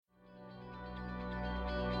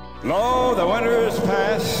Lo, the winter is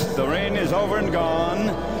past, the rain is over and gone,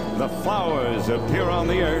 the flowers appear on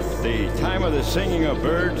the earth, the time of the singing of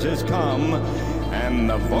birds is come, and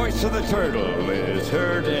the voice of the turtle is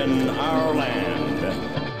heard in our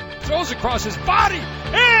land. Throws across his body,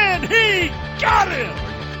 and he got him!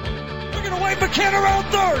 Looking away, McCann around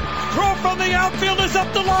third, throw from the outfield is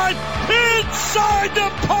up the line, inside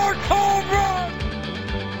the park, home run!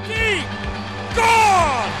 He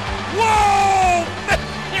gone! Whoa!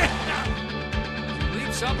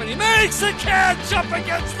 Up and he makes the catch up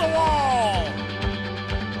against the wall,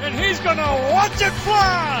 and he's gonna watch it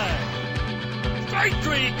fly. Strike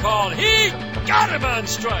three called. He got him on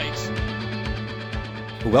strikes.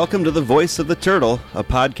 Welcome to The Voice of the Turtle, a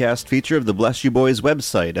podcast feature of the Bless You Boys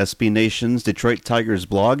website, SB Nation's Detroit Tigers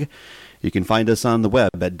blog. You can find us on the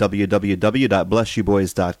web at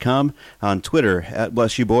www.blessyouboys.com, on Twitter at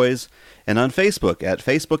blessyouboys, and on Facebook at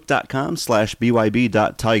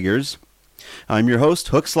facebook.com/byb.tigers. I'm your host,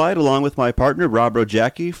 HookSlide, along with my partner, Rob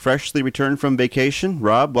Rojacki, freshly returned from vacation.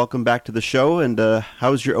 Rob, welcome back to the show, and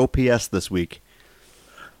how's your OPS this week?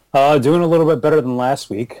 Doing a little bit better than last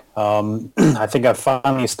week. I think I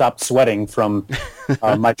finally stopped sweating from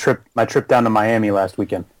my trip down to Miami last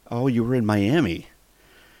weekend. Oh, you were in Miami?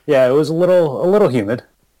 Yeah, it was a little humid.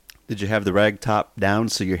 Did you have the rag top down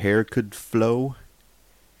so your hair could flow?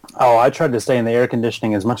 Oh, I tried to stay in the air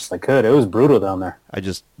conditioning as much as I could. It was brutal down there. I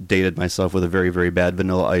just dated myself with a very, very bad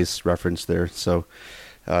Vanilla Ice reference there. So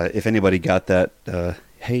if anybody got that,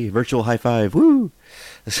 hey, virtual high five, woo!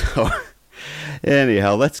 So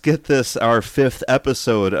anyhow, let's get this, our 5th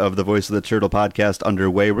episode of the Voice of the Turtle podcast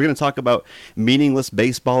underway. We're going to talk about meaningless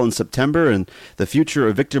baseball in September and the future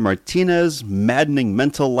of Victor Martinez, maddening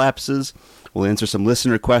mental lapses. We'll answer some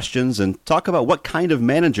listener questions and talk about what kind of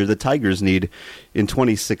manager the Tigers need in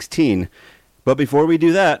 2016. But before we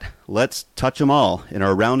do that, let's touch them all in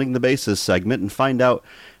our Rounding the Bases segment and find out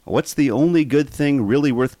what's the only good thing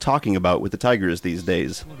really worth talking about with the Tigers these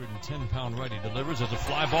days. 110-pound righty delivers as a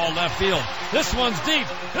fly ball left field. This one's deep.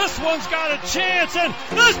 This one's got a chance, and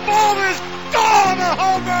this ball is gone! A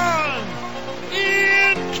home run!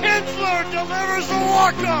 Ian Kinsler delivers a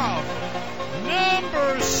walk-off.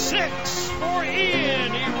 Number 6 for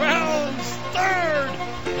Ian. He rounds third,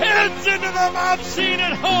 heads into the mob scene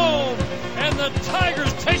at home, and the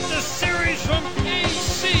Tigers take the series from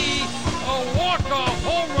KC. A walk-off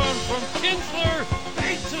home run from Kinsler,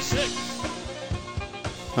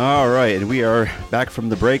 8-6. All right, and we are back from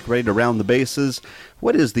the break, ready to round the bases.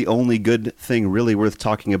 What is the only good thing really worth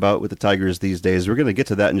talking about with the Tigers these days? We're going to get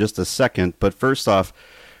to that in just a second, but first off,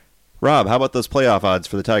 Rob, how about those playoff odds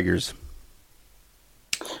for the Tigers?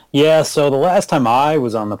 Yeah, so the last time I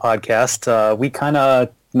was on the podcast, we kind of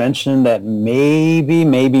mentioned that maybe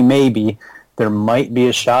there might be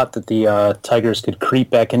a shot that the Tigers could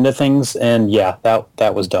creep back into things, and yeah,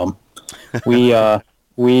 that was dumb. We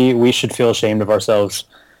should feel ashamed of ourselves.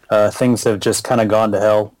 Things have just kind of gone to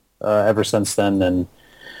hell ever since then,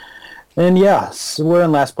 and yeah, so we're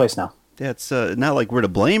in last place now. Yeah, it's not like we're to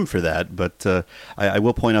blame for that, but I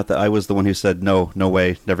will point out that I was the one who said no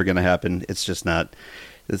way, never going to happen. It's just not.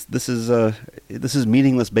 This is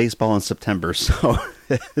meaningless baseball in September, so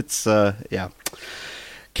it's yeah.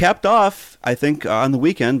 Capped off, I think, on the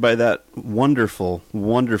weekend by that wonderful,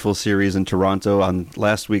 wonderful series in Toronto on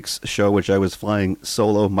last week's show, which I was flying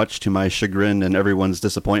solo, much to my chagrin and everyone's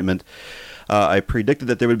disappointment. I predicted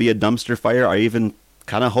that there would be a dumpster fire. I even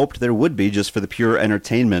kind of hoped there would be, just for the pure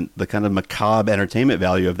entertainment, the kind of macabre entertainment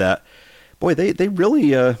value of that. Boy, they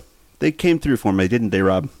really they came through for me, didn't they,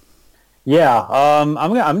 Rob? Yeah,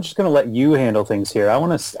 I'm just gonna let you handle things here. I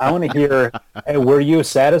want to hear. Were you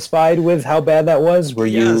satisfied with how bad that was? Were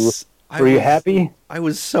you happy? I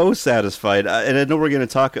was so satisfied, and I know we're going to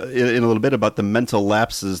talk in a little bit about the mental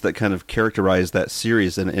lapses that kind of characterize that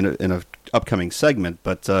series in an upcoming segment.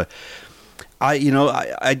 But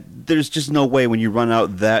there's just no way when you run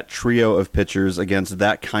out that trio of pitchers against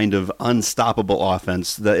that kind of unstoppable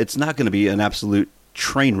offense that it's not going to be an absolute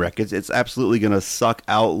train wreck. It's absolutely going to suck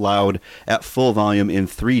out loud at full volume in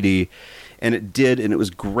 3D, and it did, and it was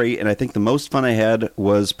great. And I think the most fun I had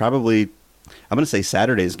was probably, I'm going to say,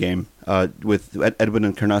 Saturday's game with Edwin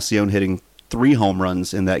Encarnacion hitting 3 home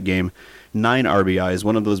runs in that game, 9 RBIs,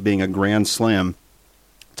 one of those being a grand slam.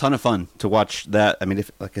 Ton of fun to watch that. I mean,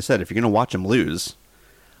 like I said, if you're going to watch them lose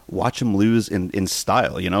in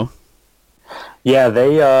style, you know? Yeah,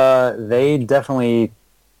 they definitely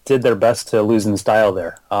did their best to lose in style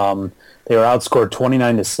there. They were outscored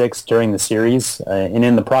 29-6 during the series, and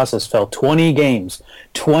in the process fell 20 games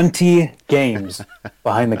behind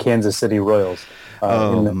the Kansas City Royals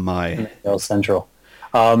in the AL Central.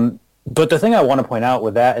 But the thing I want to point out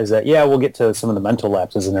with that is that, yeah, we'll get to some of the mental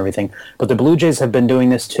lapses and everything, but the Blue Jays have been doing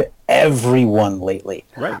this to everyone lately.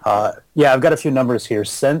 Right. Yeah, I've got a few numbers here.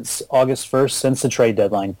 Since August 1st, since the trade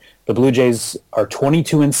deadline, the Blue Jays are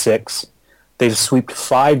 22-6. They've swept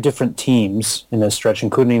 5 different teams in this stretch,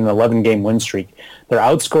 including an 11-game win streak. They're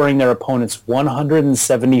outscoring their opponents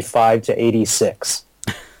 175-86.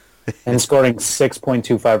 And scoring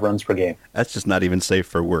 6.25 runs per game. That's just not even safe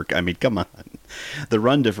for work. I mean, come on. The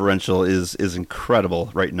run differential is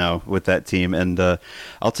incredible right now with that team, and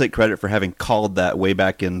I'll take credit for having called that way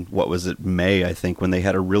back in, what was it, May, I think, when they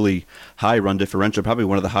had a really high run differential, probably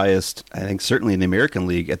one of the highest, I think, certainly in the American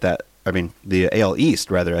League the AL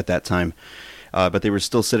East, rather, at that time. But they were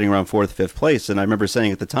still sitting around 4th, 5th place, and I remember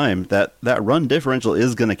saying at the time that run differential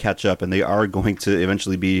is going to catch up, and they are going to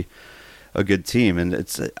eventually be a good team. And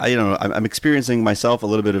it's, I'm experiencing myself a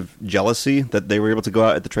little bit of jealousy that they were able to go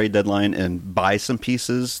out at the trade deadline and buy some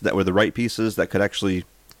pieces that were the right pieces that could actually,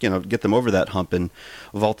 get them over that hump and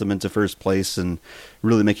vault them into first place and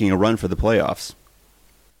really making a run for the playoffs.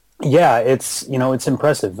 Yeah, it's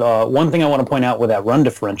impressive. One thing I want to point out with that run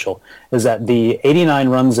differential is that the 89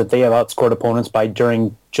 runs that they have outscored opponents by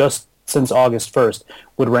during just since August 1st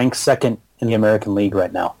would rank second in the American League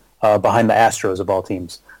right now, behind the Astros of all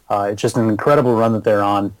teams. It's just an incredible run that they're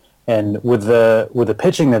on, and with the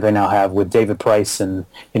pitching that they now have with David Price and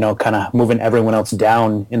kind of moving everyone else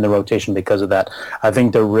down in the rotation because of that, I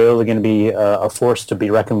think they're really going to be a force to be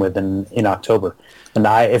reckoned with in October. And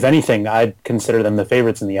if anything, I'd consider them the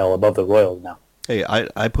favorites in the L above the Royals now. Hey,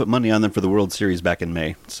 I put money on them for the World Series back in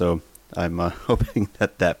May, so I'm hoping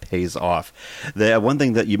that pays off. The one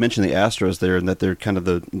thing that you mentioned, the Astros there, and that they're kind of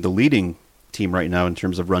the leading team right now in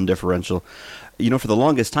terms of run differential. For the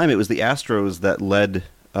longest time, it was the Astros that led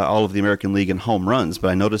all of the American League in home runs, but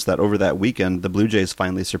I noticed that over that weekend, the Blue Jays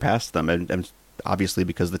finally surpassed them, and obviously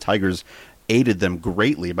because the Tigers aided them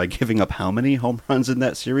greatly by giving up how many home runs in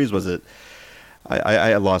that series? Was it?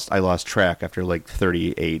 I lost track after like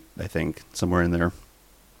 38, I think, somewhere in there.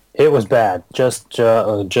 It was bad, just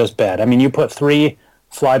bad. I mean, you put 3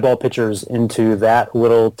 fly ball pitchers into that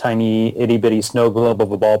little tiny itty bitty snow globe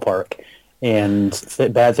of a ballpark, and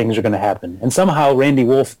bad things are going to happen. And somehow Randy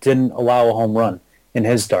Wolf didn't allow a home run in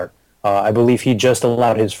his start. I believe he just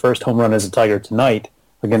allowed his first home run as a Tiger tonight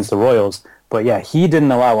against the Royals. But yeah, he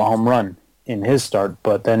didn't allow a home run in his start.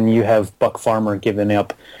 But then you have Buck Farmer giving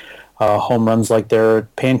up home runs like they're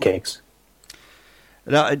pancakes.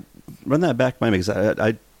 Now, I run that back by me because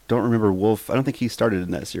I don't remember Wolf. I don't think he started in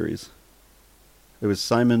that series. It was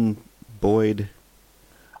Simon, Boyd.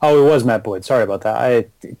 Oh, it was Matt Boyd. Sorry about that.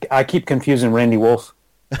 I keep confusing Randy Wolf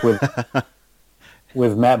with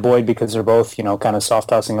with Matt Boyd because they're both, kind of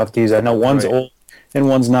soft-tossing lefties. I know one's old and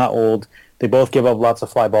one's not old. They both give up lots of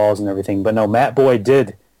fly balls and everything. But no, Matt Boyd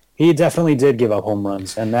did. He definitely did give up home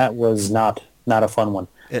runs, and that was not a fun one.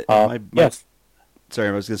 Yes. Sorry,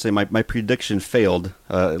 I was going to say my prediction failed.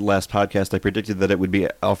 Last podcast, I predicted that it would be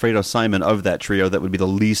Alfredo Simon of that trio that would be the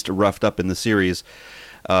least roughed up in the series.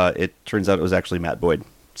 It turns out it was actually Matt Boyd.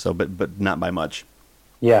 So, but not by much.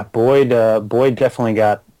 Yeah, Boyd definitely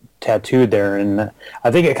got tattooed there, and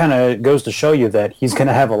I think it kind of goes to show you that he's going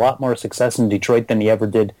to have a lot more success in Detroit than he ever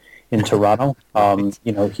did in Toronto.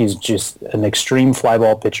 He's just an extreme fly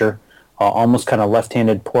ball pitcher, almost kind of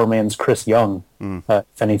left-handed poor man's Chris Young,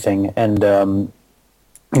 if anything, and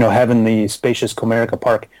having the spacious Comerica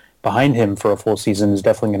Park behind him for a full season is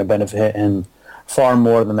definitely going to benefit him far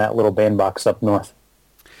more than that little bandbox up north.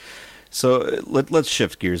 So let's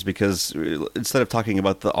shift gears, because instead of talking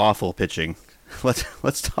about the awful pitching,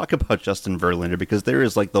 let's talk about Justin Verlander, because there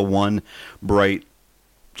is like the one bright,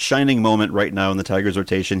 shining moment right now in the Tigers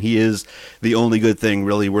rotation. He is the only good thing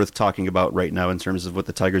really worth talking about right now in terms of what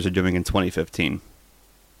the Tigers are doing in 2015.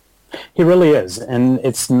 He really is, and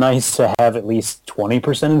it's nice to have at least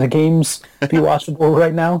 20% of the games be watchable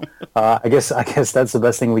right now. I guess that's the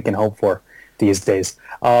best thing we can hope for these days.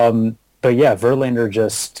 But yeah, Verlander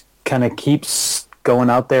just kind of keeps going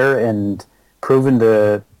out there and proving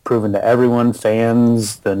to everyone,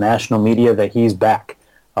 fans, the national media, that he's back.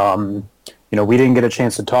 We didn't get a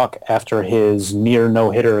chance to talk after his near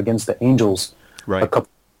no-hitter against the Angels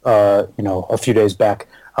a few days back.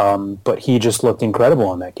 But he just looked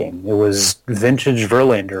incredible in that game. It was vintage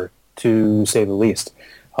Verlander, to say the least.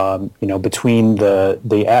 Between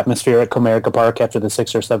the atmosphere at Comerica Park after the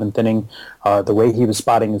 6th or 7th inning, the way he was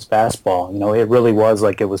spotting his fastball, it really was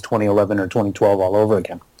like it was 2011 or 2012 all over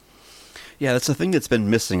again. Yeah, that's the thing that's been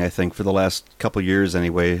missing, I think, for the last couple years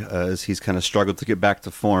anyway, as he's kind of struggled to get back to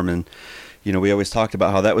form. And, we always talked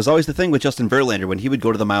about how that was always the thing with Justin Verlander. When he would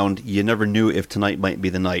go to the mound, you never knew if tonight might be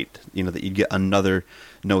the night, that you'd get another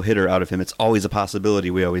no-hitter out of him. It's always a possibility,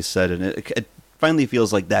 we always said, and it finally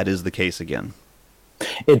feels like that is the case again.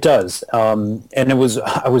 It does. And I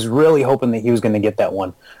was really hoping that he was going to get that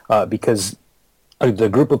one because the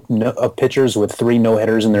group of pitchers with 3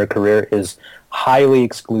 no-hitters in their career is highly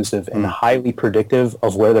exclusive and highly predictive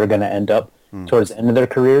of where they're going to end up towards the end of their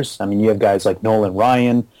careers. I mean, you have guys like Nolan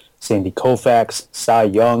Ryan, Sandy Koufax, Cy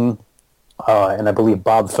Young, and I believe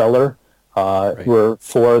Bob Feller were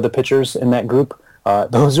 4 of the pitchers in that group.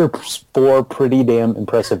 Those are 4 pretty damn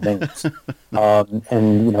impressive names. And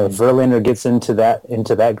if Verlander gets into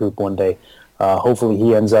that group one day, hopefully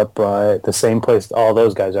he ends up at the same place all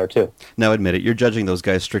those guys are too. Now admit it, you're judging those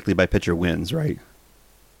guys strictly by pitcher wins, right?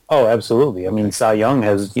 Oh, absolutely. I mean, Cy Young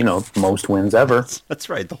has, most wins ever. That's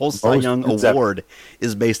right. The whole Cy Young award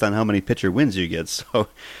is based on how many pitcher wins you get. So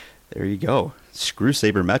there you go. Screw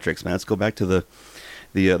sabermetrics, man. Let's go back to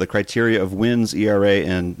the criteria of wins, ERA,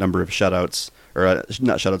 and number of shutouts, or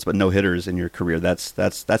not shutouts, but no hitters in your career. That's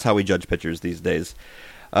how we judge pitchers these days.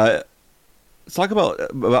 Let's talk about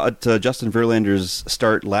Justin Verlander's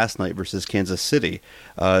start last night versus Kansas City.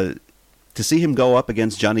 To see him go up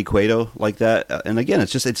against Johnny Cueto like that, and again,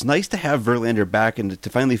 it's nice to have Verlander back and to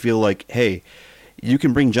finally feel like, hey, you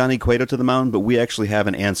can bring Johnny Cueto to the mound, but we actually have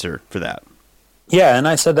an answer for that. Yeah, and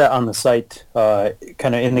I said that on the site,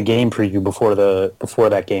 kind of in the game preview before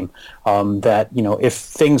that game, that if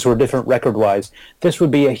things were different record-wise, this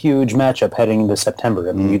would be a huge matchup heading into September.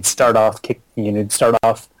 I mean, you'd start off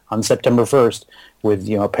on September 1st with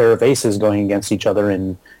a pair of aces going against each other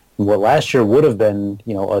in what last year would have been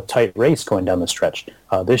a tight race going down the stretch.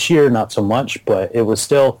 This year, not so much, but it was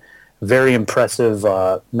still a very impressive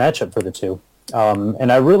matchup for the two.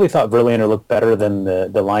 And I really thought Verlander looked better than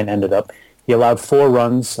the line ended up. He allowed 4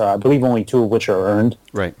 runs, I believe only 2 of which are earned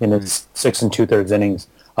in its 6 2/3 innings.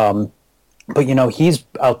 But, he's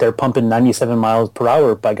out there pumping 97 miles per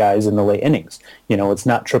hour by guys in the late innings. It's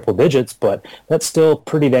not triple digits, but that's still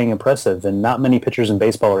pretty dang impressive, and not many pitchers in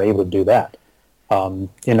baseball are able to do that. In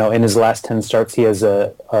his last 10 starts, he has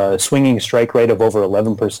a swinging strike rate of over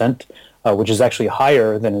 11%, which is actually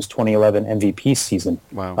higher than his 2011 MVP season.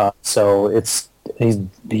 Wow. So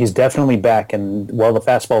he's definitely back, and while the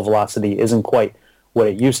fastball velocity isn't quite what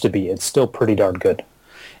it used to be, it's still pretty darn good.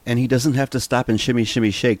 And he doesn't have to stop and shimmy,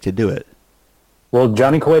 shimmy, shake to do it. Well,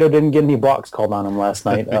 Johnny Cueto didn't get any balks called on him last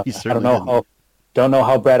night. I don't know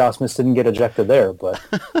how Brad Ausmus didn't get ejected there, but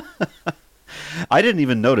I didn't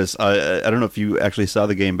even notice. I don't know if you actually saw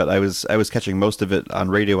the game, but I was catching most of it on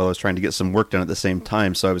radio while I was trying to get some work done at the same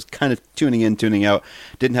time. So I was kind of tuning in, tuning out.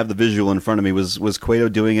 Didn't have the visual in front of me. Was Cueto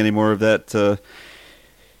doing any more of that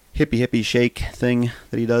hippie shake thing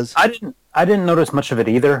that he does? I didn't notice much of it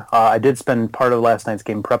either. I did spend part of last night's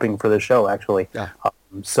game prepping for the show, actually. Yeah.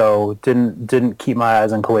 So didn't keep my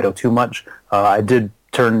eyes on Cueto too much. I did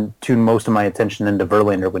tune most of my attention into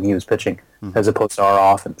Verlander when he was pitching, as opposed to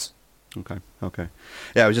our offense. Okay.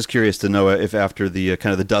 Yeah, I was just curious to know if after the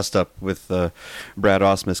kind of the dust up with Brad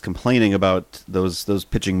Ausmus complaining about those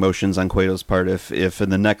pitching motions on Cueto's part, if in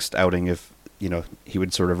the next outing, if he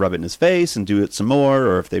would sort of rub it in his face and do it some more,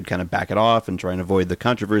 or if they'd kind of back it off and try and avoid the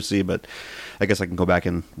controversy. But I guess I can go back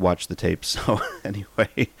and watch the tape. So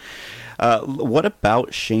anyway, what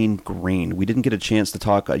about Shane Greene? We didn't get a chance to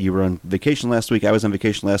talk. You were on vacation last week. I was on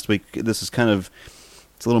vacation last week. This is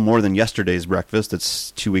it's a little more than yesterday's breakfast.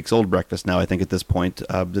 It's 2 weeks old breakfast now, I think, at this point.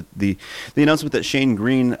 The announcement that Shane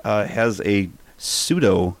Greene has a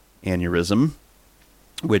pseudoaneurysm,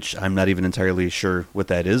 which I'm not even entirely sure what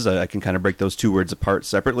that is. I can kind of break those 2 words apart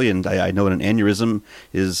separately, and I know what an aneurysm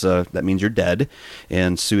is. That means you're dead,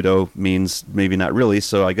 and pseudo means maybe not really.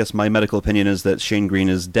 So I guess my medical opinion is that Shane Greene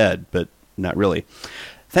is dead, but not really.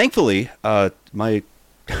 Thankfully, my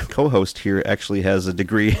co-host here actually has a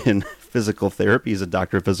degree in physical therapy. He's a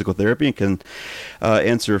doctor of physical therapy and can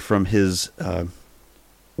answer from his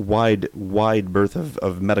wide berth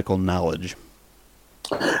of medical knowledge.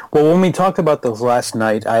 Well, when we talked about this last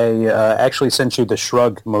night, I actually sent you the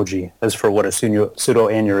shrug emoji as for what a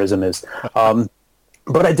pseudoaneurysm is.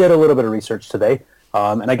 But I did a little bit of research today,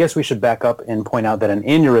 and I guess we should back up and point out that an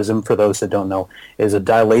aneurysm, for those that don't know, is a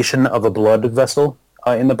dilation of a blood vessel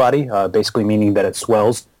in the body, basically meaning that it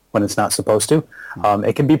swells when it's not supposed to.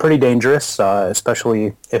 It can be pretty dangerous,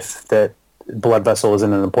 especially if that blood vessel is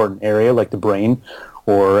in an important area like the brain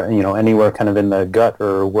or anywhere kind of in the gut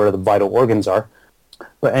or where the vital organs are.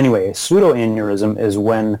 But anyway, a pseudoaneurysm is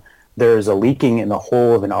when there's a leaking in the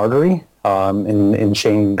hole of an artery In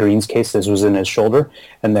Shane Greene's case, this was in his shoulder,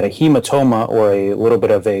 and that a hematoma, or a little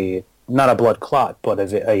bit of not a blood clot, but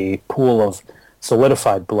a pool of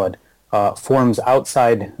solidified blood, forms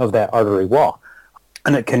outside of that artery wall.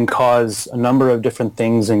 And it can cause a number of different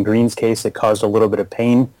things. In Greene's case, it caused a little bit of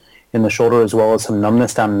pain in the shoulder as well as some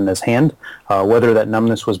numbness down in his hand. Whether that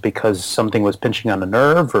numbness was because something was pinching on a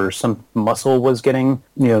nerve or some muscle was getting,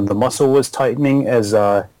 the muscle was tightening, as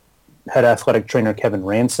head athletic trainer Kevin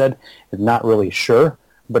Rand said, I'm not really sure.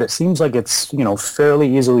 But it seems like it's,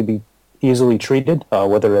 fairly easily treated,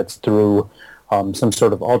 whether it's through some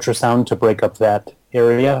sort of ultrasound to break up that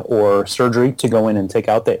area or surgery to go in and take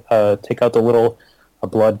out the little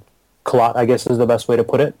blood clot, I guess is the best way to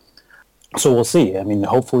put it. So we'll see. I mean,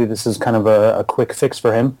 hopefully this is kind of a quick fix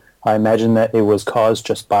for him. I imagine that it was caused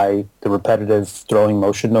just by the repetitive throwing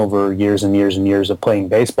motion over years and years and years of playing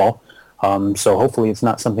baseball. So hopefully it's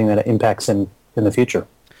not something that impacts him in the future.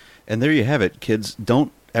 And there you have it. Kids,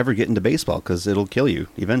 don't ever get into baseball because it'll kill you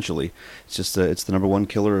eventually. It's just it's the number one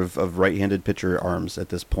killer of right-handed pitcher arms at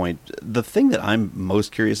this point. The thing that I'm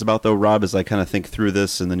most curious about, though, Rob, as I kind of think through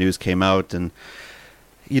this and the news came out, and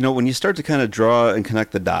when you start to kind of draw and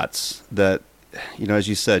connect the dots, that as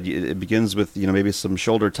you said, it begins with maybe some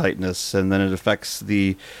shoulder tightness, and then it affects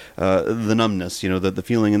the numbness, the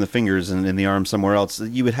feeling in the fingers and in the arm somewhere else.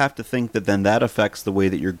 You would have to think that then that affects the way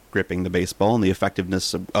that you're gripping the baseball and the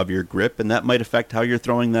effectiveness of your grip, and that might affect how you're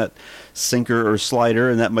throwing that sinker or slider,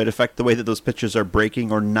 and that might affect the way that those pitches are breaking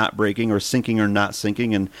or not breaking, or sinking or not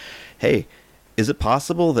sinking. And hey, is it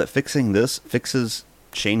possible that fixing this fixes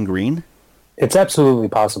Shane Greene? It's absolutely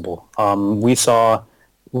possible.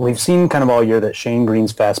 We've seen kind of all year that Shane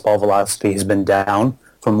Greene's fastball velocity has been down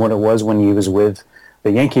from what it was when he was with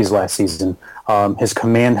the Yankees last season. His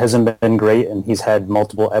command hasn't been great, and he's had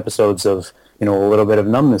multiple episodes of, a little bit of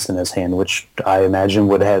numbness in his hand, which I imagine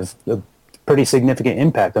would have a pretty significant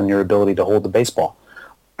impact on your ability to hold the baseball.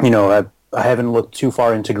 I haven't looked too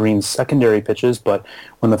far into Greene's secondary pitches, but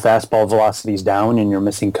when the fastball velocity is down and you're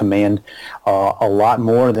missing command a lot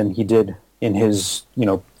more than he did in his,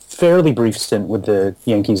 fairly brief stint with the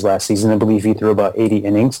Yankees last season. I believe he threw about 80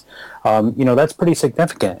 innings. That's pretty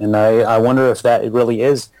significant, and I wonder if that really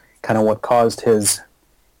is kind of what caused his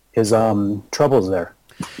troubles there.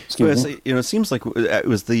 It seems like it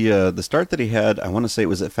was the start that he had. I want to say it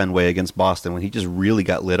was at Fenway against Boston when he just really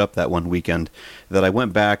got lit up that one weekend. That I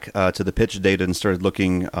went back to the pitch data and started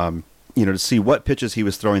looking. To see what pitches he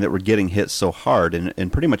was throwing that were getting hit so hard,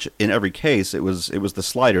 and pretty much in every case it was the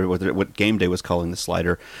slider, what Game Day was calling the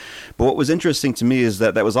slider. But what was interesting to me is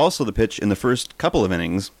that was also the pitch in the first couple of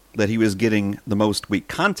innings that he was getting the most weak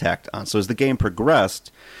contact on. So as the game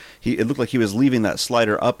progressed, it looked like he was leaving that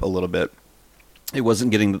slider up a little bit. It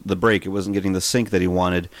wasn't getting the break, it wasn't getting the sink that he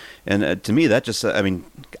wanted, and to me that just I'm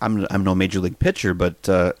no major league pitcher, but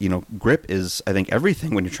grip is, I think,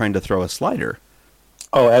 everything when you're trying to throw a slider.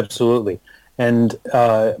 Oh, absolutely. And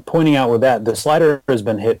pointing out with that, the slider has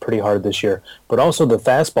been hit pretty hard this year, but also the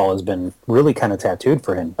fastball has been really kind of tattooed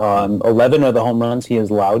for him. 11 of the home runs he has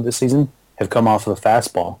allowed this season have come off of the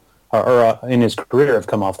fastball, or in his career have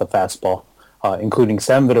come off the fastball, including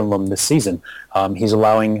 7 of them this season. He's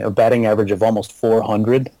allowing a batting average of almost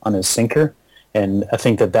 400 on his sinker, and I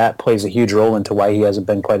think that plays a huge role into why he hasn't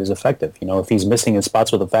been quite as effective. If he's missing his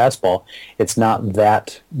spots with a fastball, it's not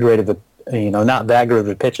that great of a not that good of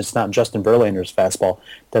a pitch. It's not Justin Verlander's fastball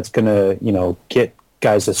that's going to, get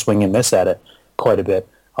guys to swing and miss at it quite a bit.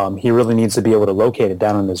 He really needs to be able to locate it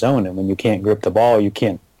down in the zone, and when you can't grip the ball, you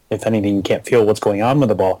can't feel what's going on with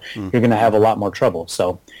the ball, you're going to have a lot more trouble.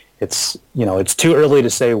 So it's too early to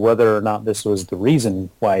say whether or not this was the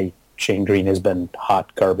reason why Shane Greene has been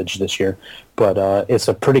hot garbage this year, but it's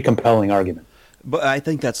a pretty compelling argument. But I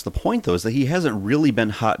think that's the point, though, is that he hasn't really been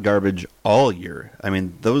hot garbage all year. I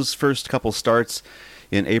mean, those first couple starts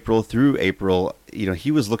in April through April, he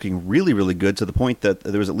was looking really, really good, to the point that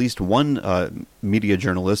there was at least one media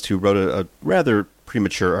journalist who wrote a rather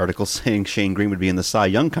premature article saying Shane Greene would be in the Cy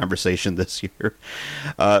Young conversation this year.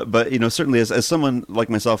 But certainly as someone like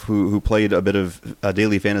myself who played a bit of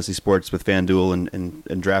daily fantasy sports with FanDuel and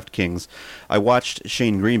DraftKings, I watched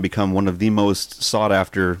Shane Greene become one of the most sought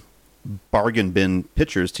after bargain bin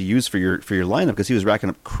pitchers to use for your lineup, because he was racking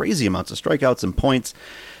up crazy amounts of strikeouts and points.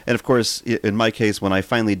 And of course, in my case, when I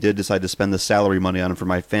finally did decide to spend the salary money on him for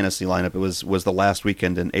my fantasy lineup, it was the last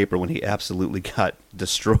weekend in April when he absolutely got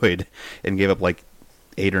destroyed and gave up like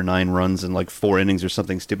 8 or 9 runs in like 4 innings or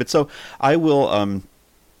something stupid. So I'll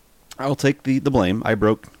take the blame. I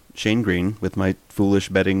broke Shane Greene with my foolish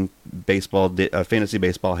betting fantasy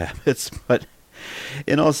baseball habits. But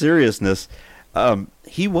in all seriousness,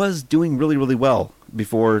 he was doing really, really well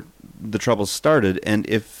before the troubles started. And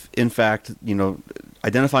if, in fact,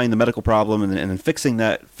 identifying the medical problem and fixing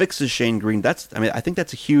that fixes Shane Greene, I think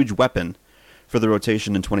that's a huge weapon for the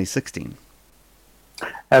rotation in 2016.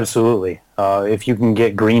 Absolutely. If you can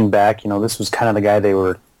get Greene back, this was kind of the guy they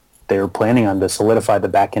were planning on to solidify the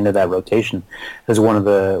back end of that rotation as one of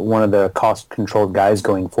the cost-controlled guys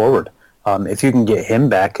going forward. If you can get him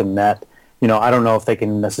back, and that, I don't know if they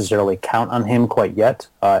can necessarily count on him quite yet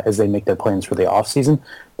as they make their plans for the offseason,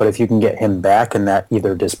 but if you can get him back and that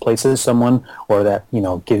either displaces someone or that,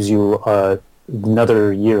 gives you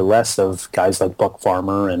another year less of guys like Buck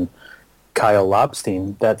Farmer and Kyle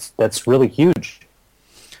Lobstein, that's really huge.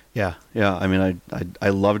 Yeah. I mean, I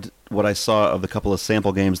loved what I saw of the couple of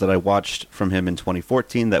sample games that I watched from him in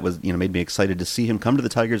 2014. That was, made me excited to see him come to the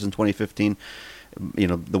Tigers in 2015.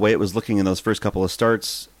 The way it was looking in those first couple of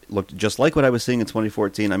starts looked just like what I was seeing in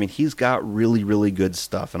 2014. I mean, he's got really, really good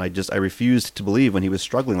stuff, and I refused to believe when he was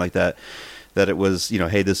struggling like that it was,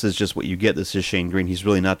 hey, this is just what you get. This is Shane Greene. He's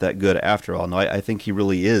really not that good after all. No, I think he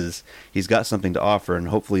really is. He's got something to offer, and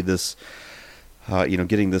hopefully this,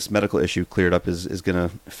 getting this medical issue cleared up is going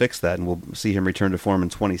to fix that, and we'll see him return to form in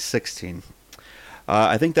 2016.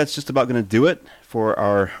 I think that's just about going to do it for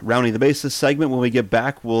our Rounding the Bases segment. When we get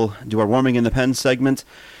back, we'll do our Warming in the Pen segment,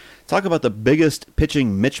 talk about the biggest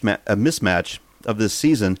pitching mismatch of this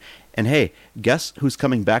season, and hey, guess who's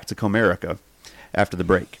coming back to Comerica after the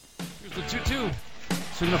break. Here's the 2-2.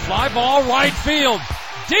 Swinging a fly ball, right field,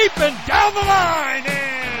 deep and down the line,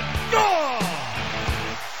 and gone!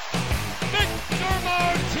 Victor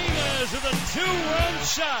Martinez with a 2-run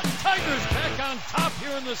shot. Tigers back on top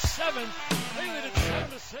here in the 7th. They lead it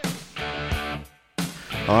 7-6.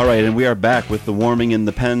 All right, and we are back with the Warming in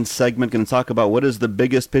the Pen segment. Going to talk about what is the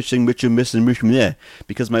biggest pitching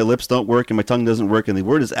because my lips don't work and my tongue doesn't work, and the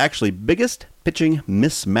word is actually biggest pitching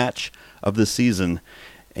mismatch of the season,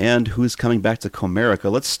 and who's coming back to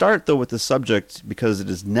Comerica. Let's start, though, with the subject, because it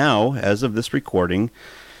is now, as of this recording,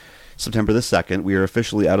 September the 2nd. We are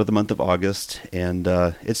officially out of the month of August, and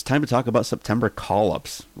it's time to talk about September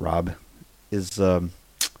call-ups. Rob,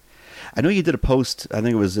 I know you did a post, I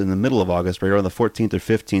think it was in the middle of August, right around the 14th or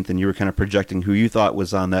 15th, and you were kind of projecting who you thought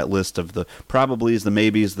was on that list of the probablys, the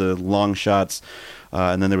maybes, the long shots,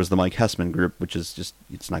 and then there was the Mike Hessman group, which is just,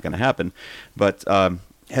 it's not going to happen. But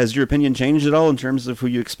has your opinion changed at all in terms of who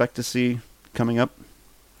you expect to see coming up?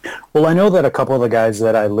 Well, I know that a couple of the guys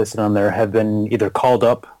that I listed on there have been either called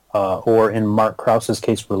up or in Mark Krause's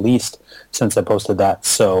case released since I posted that.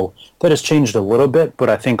 So that has changed a little bit, but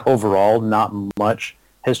I think overall not much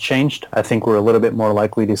has changed. I think we're a little bit more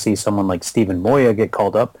likely to see someone like Steven Moya get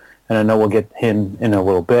called up, and I know we'll get him in a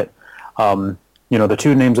little bit. The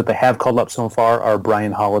two names that they have called up so far are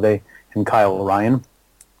Brian Holiday and Kyle Ryan,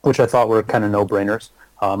 which I thought were kind of no-brainers.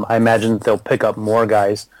 I imagine they'll pick up more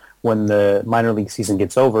guys when the minor league season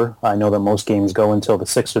gets over. I know that most games go until the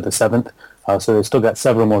 6th or the 7th, so they've still got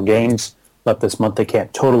several more games left this month. They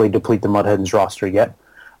can't totally deplete the Mudhens roster yet.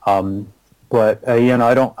 But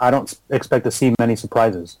I don't expect to see many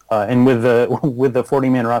surprises. And with the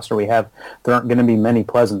 40-man roster we have, there aren't going to be many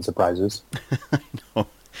pleasant surprises. I know.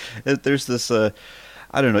 There's this,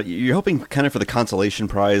 I don't know, you're hoping kind of for the consolation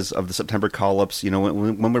prize of the September call-ups.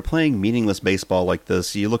 When we're playing meaningless baseball like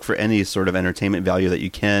this, you look for any sort of entertainment value that you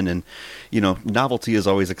can, and, novelty is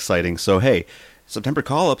always exciting. So, hey, September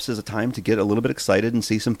call-ups is a time to get a little bit excited and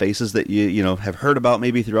see some faces that you have heard about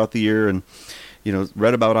maybe throughout the year and,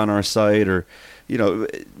 read about on our site, or,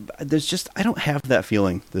 there's just, I don't have that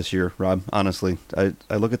feeling this year, Rob, honestly. I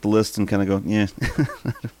look at the list and kind of go, yeah,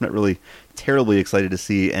 I'm not really terribly excited to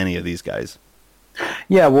see any of these guys.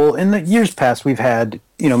 Yeah, well, in the years past, we've had,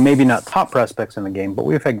 maybe not top prospects in the game, but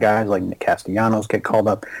we've had guys like Nick Castellanos get called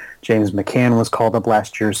up. James McCann was called up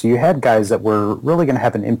last year. So you had guys that were really going to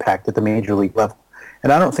have an impact at the major league level.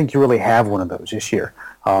 And I don't think you really have one of those this year.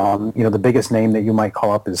 The biggest name that you might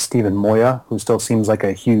call up is Steven Moya, who still seems like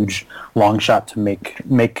a huge long shot to make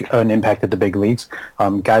an impact at the big leagues.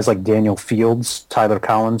 Guys like Daniel Fields, Tyler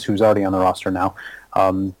Collins, who's already on the roster now,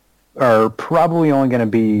 are probably only going to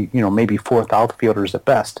be, maybe fourth outfielders at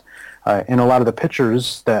best. And a lot of the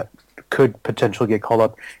pitchers that could potentially get called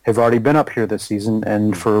up have already been up here this season,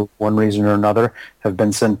 and for one reason or another have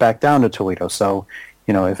been sent back down to Toledo. So,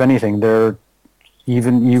 if anything,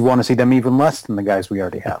 you want to see them even less than the guys we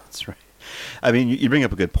already have. That's right. I mean, you bring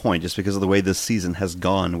up a good point. Just because of the way this season has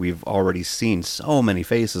gone, we've already seen so many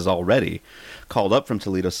faces already called up from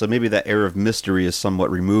Toledo. So maybe that air of mystery is somewhat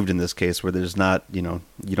removed in this case, where there's not, you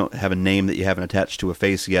don't have a name that you haven't attached to a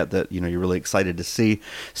face yet that, you're really excited to see.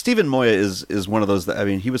 Steven Moya is one of those that,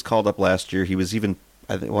 he was called up last year. He was even,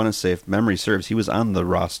 want to say, if memory serves, he was on the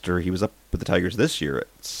roster. He was up with the Tigers this year at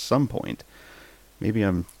some point. Maybe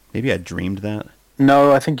I dreamed that.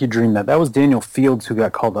 No, I think you dreamed that. That was Daniel Fields who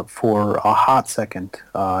got called up for a hot second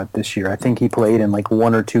this year. I think he played in like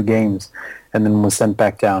 1 or 2 games and then was sent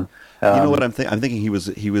back down. You know what I'm thinking? I'm thinking he was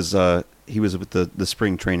with the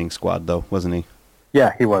spring training squad though, wasn't he?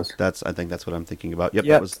 Yeah, he was. I think that's what I'm thinking about. Yep.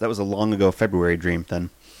 Yep. That was a long ago February dream then.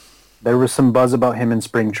 There was some buzz about him in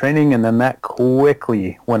spring training, and then that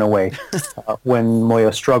quickly went away when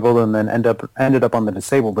Moya struggled and then ended up on the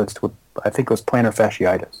disabled list with, I think it was plantar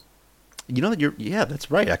fasciitis. You know that yeah, that's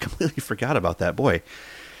right. I completely forgot about that. Boy,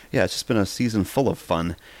 yeah, it's just been a season full of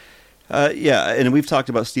fun. Yeah, and we've talked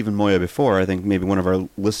about Steven Moya before. I think maybe one of our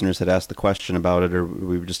listeners had asked the question about it, or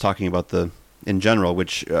we were just talking about in general,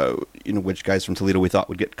 which guys from Toledo we thought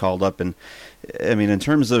would get called up. And I mean, in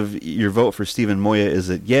terms of your vote for Steven Moya, is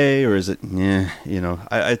it yay or is it yeah?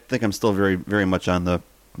 I think I'm still very, very much on the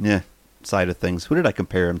yeah side of things. Who did I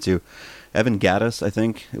compare him to? Evan Gattis, I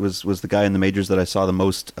think it was the guy in the majors that I saw the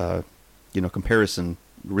most comparison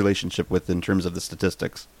relationship with in terms of the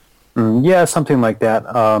statistics. Yeah, something like that.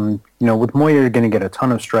 With Moya, you're going to get a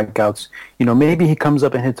ton of strikeouts. Maybe he comes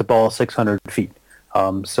up and hits a ball 600 feet.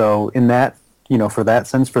 So in that, for that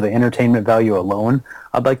sense, for the entertainment value alone,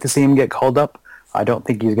 I'd like to see him get called up. I don't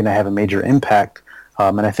think he's going to have a major impact.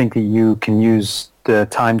 And I think that you can use the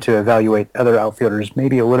time to evaluate other outfielders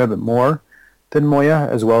maybe a little bit more than Moya,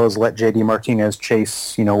 as well as let J.D. Martinez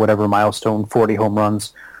chase, whatever milestone, 40 home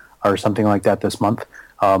runs or something like that this month.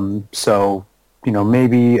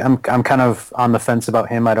 Maybe I'm kind of on the fence about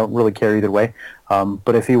him. I don't really care either way.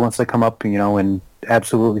 But if he wants to come up, and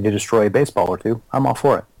absolutely to destroy a baseball or two, I'm all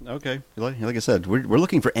for it. Okay. Like I said, we're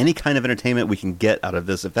looking for any kind of entertainment we can get out of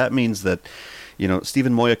this. If that means that,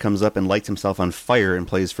 Steven Moya comes up and lights himself on fire and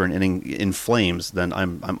plays for an inning in flames, then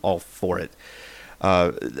I'm all for it.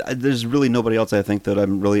 There's really nobody else I think that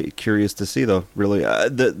I'm really curious to see, though. Really,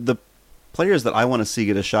 the players that I want to see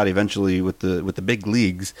get a shot eventually with the big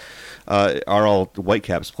leagues are all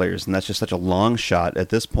Whitecaps players, and that's just such a long shot at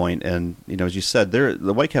this point. And as you said,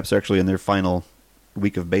 the Whitecaps are actually in their final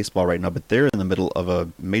week of baseball right now, but they're in the middle of a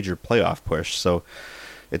major playoff push. So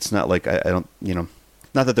it's not like I don't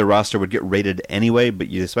not that their roster would get rated anyway, but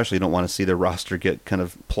you especially don't want to see their roster get kind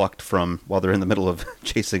of plucked from while they're in the middle of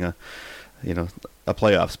chasing a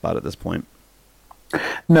playoff spot at this point.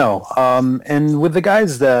 No, and with the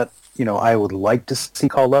guys that I would like to see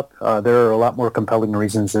called up, there are a lot more compelling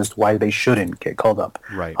reasons as to why they shouldn't get called up.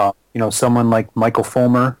 Right. Someone like Michael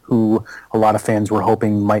Fulmer, who a lot of fans were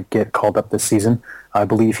hoping might get called up this season. I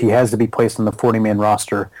believe he has to be placed on the 40-man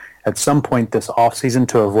roster at some point this offseason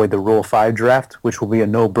to avoid the Rule 5 draft, which will be a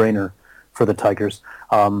no-brainer for the Tigers.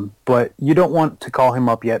 But you don't want to call him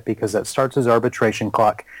up yet because that starts his arbitration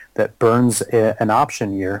clock that burns an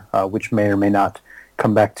option year, which may or may not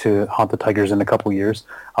come back to haunt the Tigers in a couple years.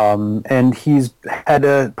 And he's had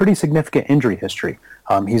a pretty significant injury history.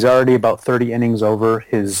 He's already about 30 innings over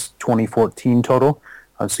his 2014 total,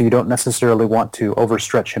 so you don't necessarily want to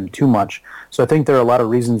overstretch him too much. So I think there are a lot of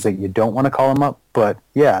reasons that you don't want to call him up. But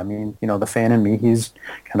yeah, I mean, the fan in me, he's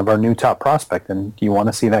kind of our new top prospect, and you want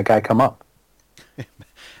to see that guy come up.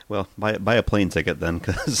 Well, buy a plane ticket then,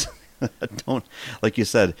 because don't, like you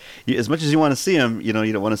said, as much as you want to see him, you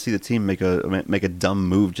don't want to see the team make a dumb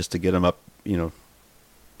move just to get him up, in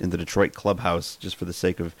the Detroit clubhouse just for the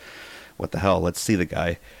sake of what the hell. Let's see the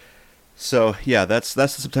guy. So yeah, that's the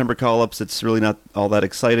September call-ups. It's really not all that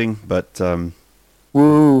exciting, but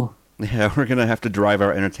woo. Yeah, we're gonna have to derive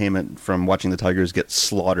our entertainment from watching the Tigers get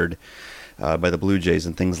slaughtered by the Blue Jays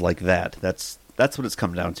and things like that. That's what it's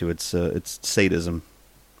come down to. It's sadism,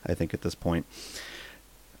 I think, at this point.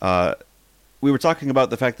 We were talking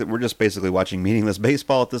about the fact that we're just basically watching meaningless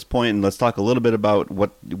baseball at this point, and let's talk a little bit about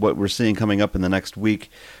what we're seeing coming up in the next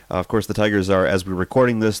week. Of course, the Tigers are, as we're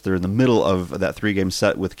recording this, they're in the middle of that 3-game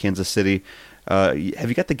set with Kansas City. Have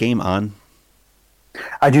you got the game on?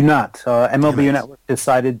 I do not. MLB Network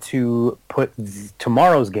decided to put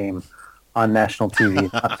tomorrow's game on national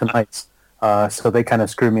TV, not tonight's. So they kind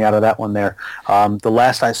of screwed me out of that one there. The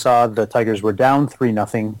last I saw, the Tigers were down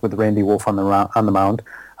 3-0 with Randy Wolf on the mound.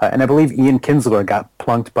 And I believe Ian Kinsler got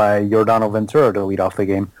plunked by Yordano Ventura to lead off the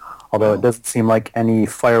game, although it doesn't seem like any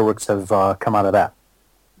fireworks have come out of that.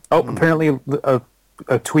 Apparently a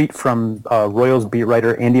tweet from Royals beat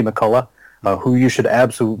writer Andy McCullough, who you should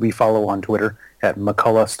absolutely follow on Twitter at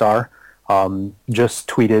McCullough Star, just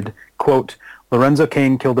tweeted, quote, Lorenzo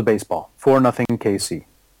Cain killed a baseball, 4-0 KC.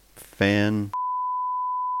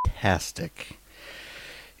 Fantastic.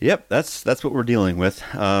 Yep, that's what we're dealing with.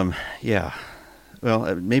 Yeah.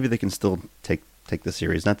 Well, maybe they can still take take the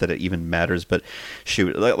series. Not that it even matters, but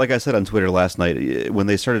shoot, like I said on Twitter last night, when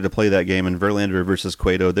they started to play that game in Verlander versus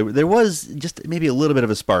Cueto, there was just maybe a little bit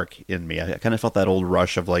of a spark in me. I kind of felt that old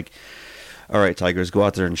rush of like, all right, Tigers, go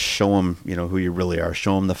out there and show them, who you really are.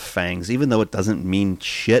 Show them the fangs, even though it doesn't mean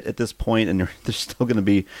shit at this point, and there's still going to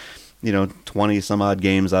be 20 some odd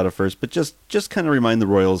games out of first, but just kind of remind the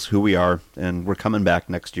Royals who we are, and we're coming back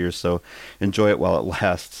next year, so enjoy it while it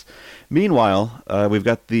lasts. Meanwhile, we've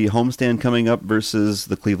got the homestand coming up versus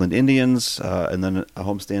the Cleveland Indians, and then a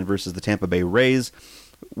homestand versus the Tampa Bay Rays.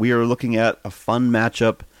 We are looking at a fun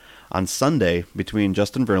matchup on Sunday between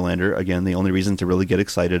Justin Verlander. Again, the only reason to really get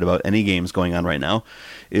excited about any games going on right now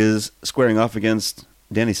is squaring off against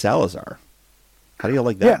Danny Salazar. How do you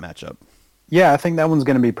like that matchup? Yeah, I think that one's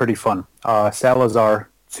going to be pretty fun. Salazar,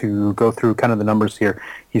 to go through kind of the numbers here,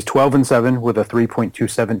 he's 12-7 with a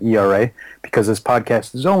 3.27 ERA, because this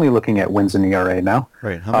podcast is only looking at wins and ERA now.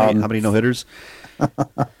 Right. How many no-hitters?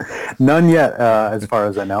 None yet, as far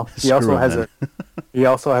as I know. He also has a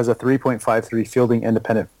 3.53 fielding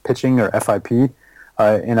independent pitching, or FIP,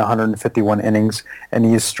 in 151 innings, and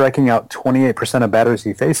he is striking out 28% of batters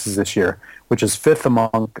he faces this year, which is fifth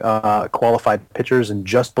among qualified pitchers, and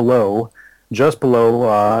just below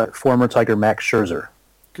former Tiger Max Scherzer.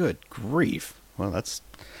 Good grief! Well, that's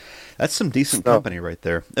some decent company right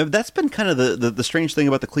there. That's been kind of the strange thing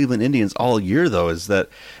about the Cleveland Indians all year, though, is that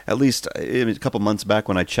at least a couple months back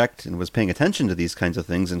when I checked and was paying attention to these kinds of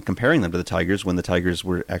things and comparing them to the Tigers when the Tigers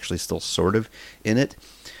were actually still sort of in it,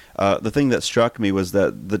 the thing that struck me was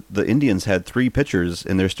that the Indians had 3 pitchers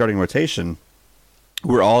in their starting rotation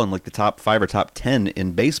who were all in like the top 5 or top 10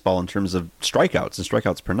 in baseball in terms of strikeouts and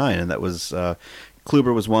strikeouts per 9, and that was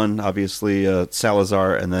Kluber was one, obviously,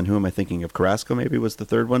 Salazar, and then who am I thinking of? Carrasco maybe was the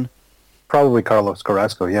third one? Probably Carlos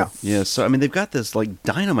Carrasco, yeah. Yeah, so I mean they've got this like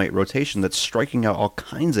dynamite rotation that's striking out all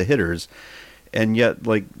kinds of hitters, and yet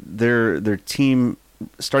like their team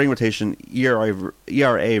starting rotation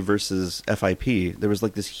ERA versus FIP, there was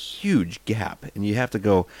like this huge gap, and you have to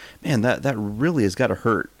go, man, that really has got to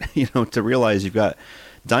hurt, to realize you've got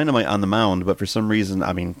dynamite on the mound, but for some reason,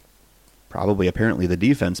 I mean, probably apparently the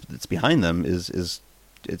defense that's behind them is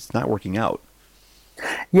it's not working out.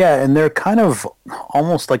 Yeah, and they're kind of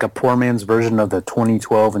almost like a poor man's version of the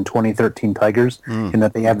 2012 and 2013 Tigers, in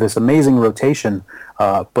that they have this amazing rotation,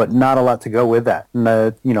 but not a lot to go with that.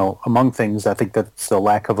 And, among things, I think that's the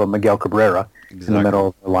lack of a Miguel Cabrera in the middle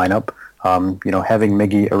of the lineup. Having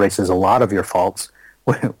Miggy erases a lot of your faults,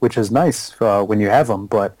 which is nice when you have them,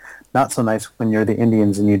 but not so nice when you're the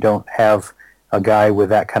Indians and you don't have a guy with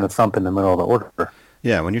that kind of thump in the middle of the order.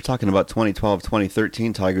 Yeah, when you're talking about 2012,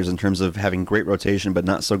 2013 Tigers in terms of having great rotation but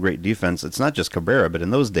not so great defense, it's not just Cabrera, but in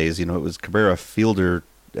those days, it was Cabrera, Fielder,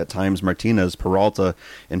 at times Martinez, Peralta,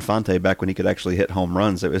 Infante back when he could actually hit home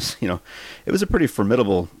runs. It was, it was a pretty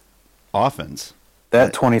formidable offense.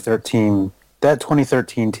 That 2013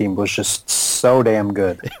 team was just so damn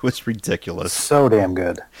good. It was ridiculous. So damn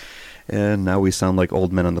good. And now we sound like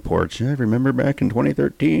old men on the porch. I remember back in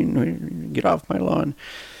 2013, get off my lawn.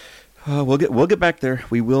 We'll get back there.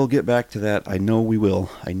 We will get back to that. I know we will.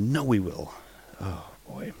 Oh,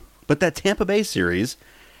 boy. But that Tampa Bay series,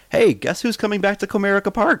 hey, guess who's coming back to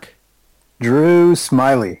Comerica Park? Drew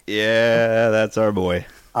Smyly. Yeah, that's our boy.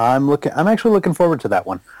 I'm actually looking forward to that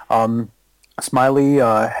one.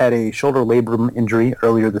 Smyly had a shoulder labrum injury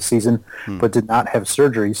earlier this season, but did not have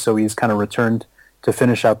surgery, so he's kind of returned to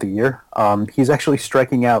finish out the year. He's actually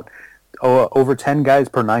striking out over 10 guys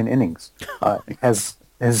per 9 innings. Has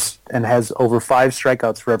over 5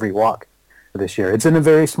 strikeouts for every walk this year. It's in a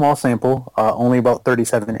very small sample, only about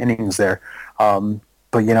 37 innings there. But,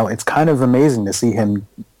 it's kind of amazing to see him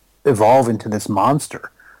evolve into this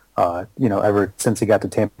monster, ever since he got to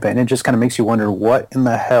Tampa. And it just kind of makes you wonder, what in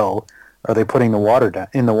the hell are they putting in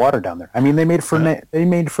the water down there? I mean, they made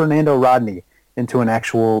Fernando Rodney into an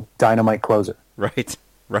actual dynamite closer. Right.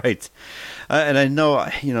 And I know,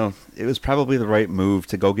 it was probably the right move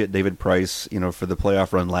to go get David Price, for the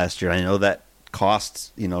playoff run last year. I know that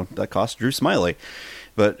cost Drew Smyly.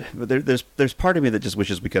 But there's part of me that just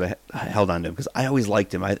wishes we could have held on to him, because I always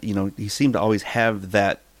liked him. He seemed to always have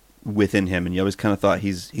that within him, and you always kind of thought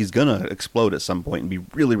he's going to explode at some point and be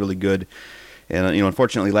really, really good. And,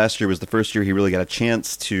 unfortunately last year was the first year he really got a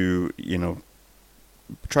chance to,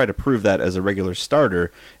 try to prove that as a regular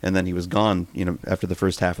starter, and then he was gone, after the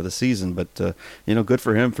first half of the season. But, good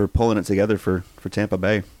for him for pulling it together for Tampa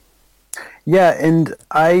Bay. Yeah, and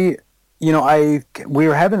we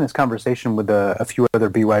were having this conversation with a few other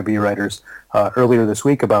BYB writers earlier this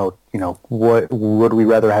week about, what would we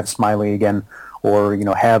rather have Smyly again or,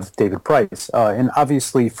 have David Price? And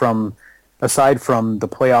obviously from aside from the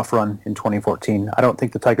playoff run in 2014, I don't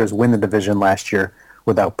think the Tigers win the division last year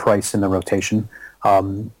without Price in the rotation.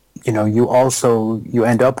 You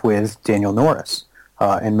end up with Daniel Norris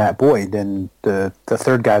and Matt Boyd and the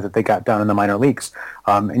third guy that they got down in the minor leagues.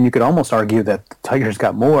 And you could almost argue that the Tigers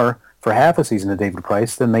got more for half a season of David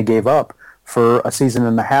Price than they gave up for a season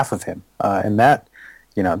and a half of him. And that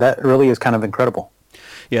really is kind of incredible.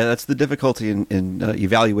 Yeah, that's the difficulty in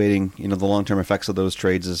evaluating, the long-term effects of those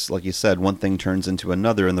trades is, like you said, one thing turns into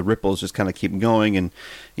another, and the ripples just kind of keep going. And,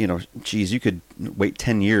 you could wait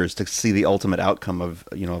 10 years to see the ultimate outcome of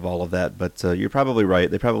all of that. But you're probably right.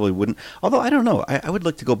 They probably wouldn't. Although, I don't know. I would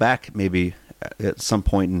like to go back maybe at some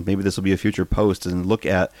point, and maybe this will be a future post, and look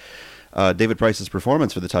at David Price's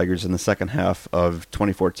performance for the Tigers in the second half of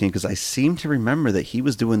 2014, because I seem to remember that he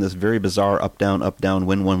was doing this very bizarre up, down,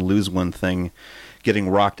 win one, lose one thing, getting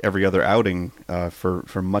rocked every other outing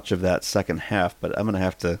for much of that second half. But I'm going to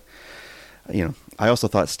have to, I also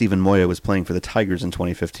thought Steven Moya was playing for the Tigers in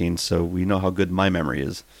 2015, so we know how good my memory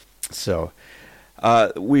is. So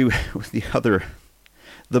the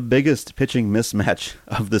biggest pitching mismatch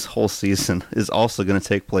of this whole season is also going to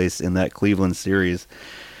take place in that Cleveland series.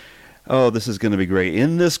 Oh, this is going to be great.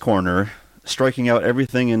 In this corner, striking out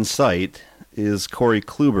everything in sight, is Corey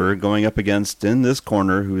Kluber, going up against, in this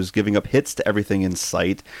corner, who's giving up hits to everything in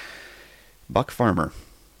sight, Buck Farmer.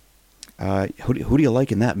 Who do you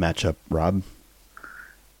like in that matchup, Rob?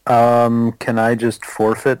 Can I just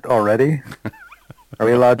forfeit already? Are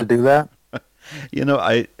we allowed to do that?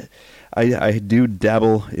 I do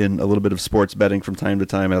dabble in a little bit of sports betting from time to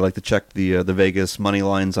time. I like to check the Vegas money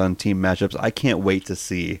lines on team matchups. I can't wait to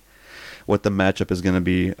see what the matchup is going to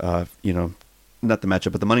be, not the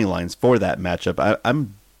matchup, but the money lines for that matchup.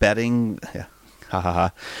 I'm betting,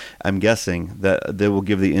 I'm guessing that they will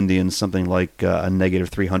give the Indians something like a negative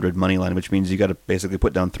 300 money line, which means you got to basically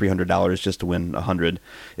put down $300 just to win 100.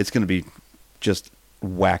 It's going to be just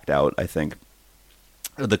whacked out, I think.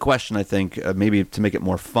 The question, I think, maybe to make it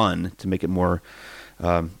more fun, to make it more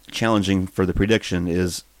challenging for the prediction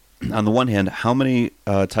is, on the one hand, how many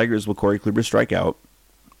Tigers will Corey Kluber strike out?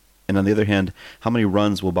 And on the other hand, how many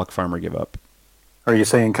runs will Buck Farmer give up? Are you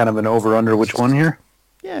saying kind of an over-under which one here?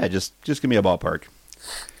 Yeah, just give me a ballpark.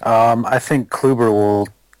 I think Kluber will,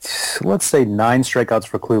 let's say 9 strikeouts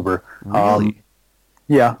for Kluber. Really?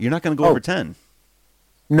 Yeah. You're not going to go over 10?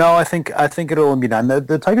 No, I think it'll only be 9.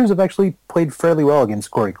 The Tigers have actually played fairly well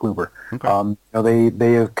against Corey Kluber. Okay.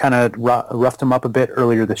 They have kind of roughed him up a bit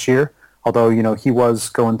earlier this year, although he was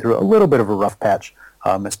going through a little bit of a rough patch,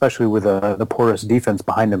 especially with the porous defense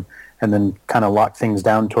behind him, and then kind of locked things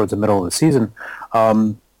down towards the middle of the season.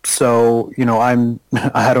 So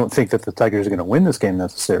I don't think that the Tigers are going to win this game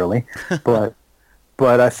necessarily, but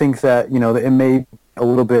I think that it may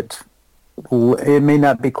it may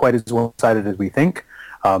not be quite as one-sided as we think.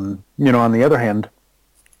 On the other hand,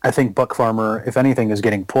 I think Buck Farmer, if anything, is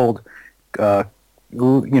getting pulled, a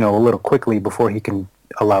little quickly before he can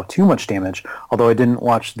allow too much damage. Although I didn't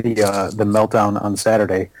watch the meltdown on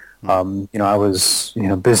Saturday, I was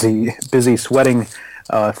busy sweating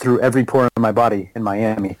through every pore in my body in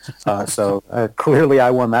Miami. So clearly,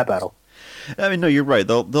 I won that battle. I mean, no, you're right.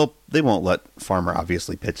 They won't let Farmer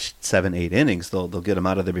obviously pitch 7-8 innings. They'll get him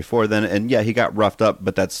out of there before then. And yeah, he got roughed up,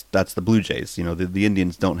 but that's the Blue Jays. The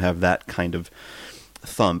Indians don't have that kind of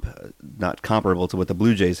thump, not comparable to what the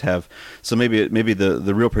Blue Jays have. So maybe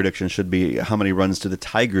the real prediction should be how many runs do the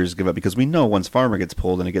Tigers give up, because we know once Farmer gets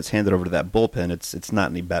pulled and it gets handed over to that bullpen, it's not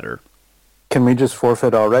any better. Can we just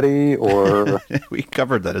forfeit already, or we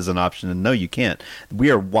covered that as an option, and no, you can't.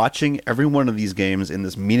 We are watching every one of these games in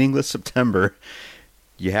this meaningless September.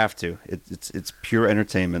 You have to. It's pure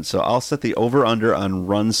entertainment. So I'll set the over/under on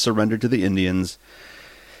runs surrendered to the Indians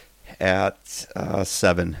at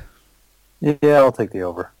 7. Yeah, I'll take the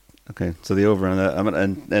over. Okay, so the over on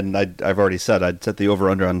that. I've already said I'd set the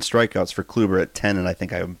over/under on strikeouts for Kluber at 10, and I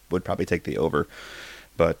think I would probably take the over.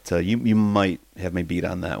 But you might have me beat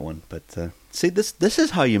on that one. But see, this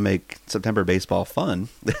is how you make September baseball fun.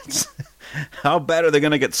 How bad are they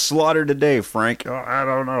going to get slaughtered today, Frank? Oh, I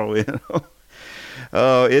don't know.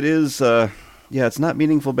 It is. It's not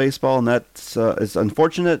meaningful baseball, and that's it's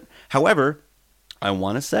unfortunate. However, I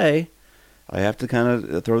want to say, I have to kind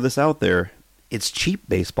of throw this out there. It's cheap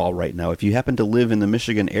baseball right now. If you happen to live in the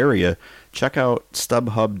Michigan area, check out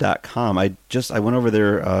StubHub.com. I went over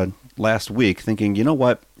there last week thinking, you know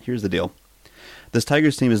what? Here's the deal. This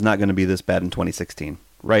Tigers team is not going to be this bad in 2016,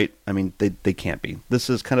 right? I mean, they can't be. This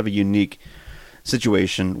is kind of a unique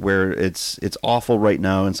situation where it's awful right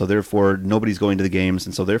now, and so therefore nobody's going to the games,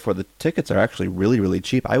 and so therefore the tickets are actually really, really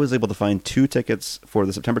cheap. I was able to find 2 tickets for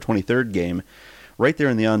the September 23rd game right there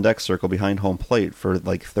in the on-deck circle behind home plate for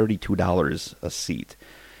like $32 a seat,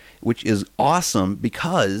 which is awesome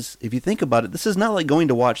because if you think about it, this is not like going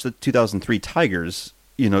to watch the 2003 Tigers.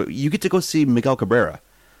 You get to go see Miguel Cabrera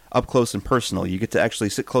up close and personal. You get to actually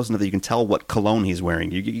sit close enough that you can tell what cologne he's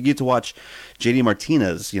wearing. You get to watch JD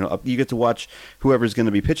Martinez. You get to watch whoever's going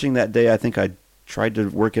to be pitching that day. I think I tried to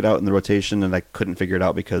work it out in the rotation, and I couldn't figure it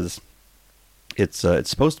out because it's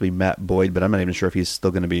supposed to be Matt Boyd, but I'm not even sure if he's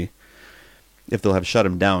still going to be, if they'll have shut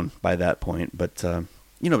him down by that point. But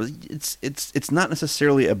it's not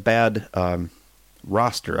necessarily a bad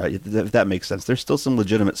roster, if that makes sense. There's still some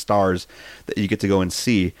legitimate stars that you get to go and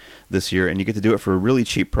see this year, and you get to do it for a really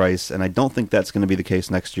cheap price, and I don't think that's going to be the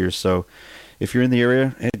case next year. So if you're in the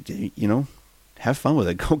area, have fun with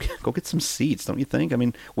it. Go get some seats, don't you think? I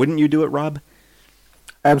mean, wouldn't you do it, Rob?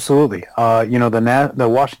 Absolutely. The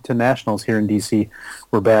Washington Nationals here in D.C.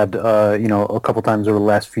 were bad, a couple times over the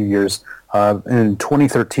last few years. And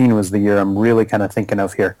 2013 was the year I'm really kind of thinking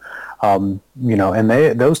of here. And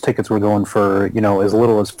those tickets were going for, as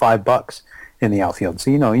little as $5 in the outfield.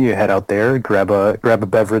 So, you head out there, grab a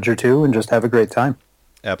beverage or two, and just have a great time.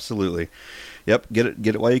 Absolutely. Yep. Get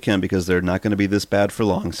it while you can, because they're not going to be this bad for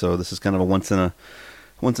long. So this is kind of a once in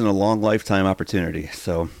a long lifetime opportunity.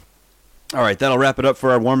 So, all right, that'll wrap it up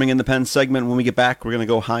for our warming in the pen segment. When we get back, we're going to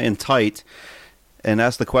go high and tight and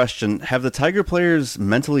ask the question: have the Tiger players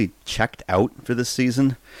mentally checked out for this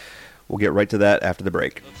season? We'll get right to that after the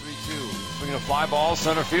break. 3-2, swinging a fly ball,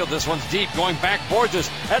 center field. This one's deep, going back. Borges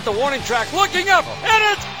at the warning track, looking up, and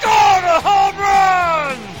it's gone! A home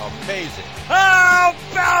run! Amazing. How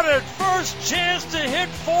about it? First chance to hit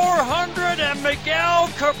 400, and Miguel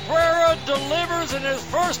Cabrera delivers in his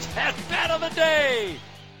first at-bat of the day.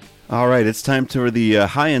 All right, it's time for the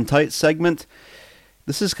high and tight segment.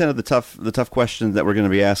 This is kind of the tough question that we're going to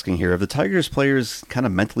be asking here. Have the Tigers players kind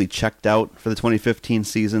of mentally checked out for the 2015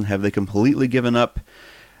 season? Have they completely given up?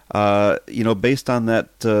 Based on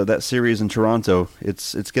that series in Toronto,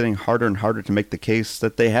 it's getting harder and harder to make the case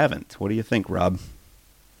that they haven't. What do you think, Rob?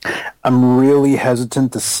 I'm really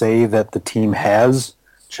hesitant to say that the team has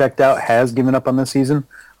checked out, has given up on the season.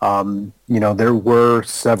 There were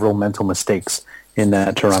several mental mistakes in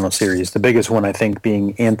that Toronto series. The biggest one, I think,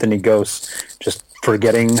 being Anthony Gose just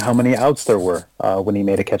forgetting how many outs there were when he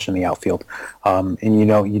made a catch in the outfield.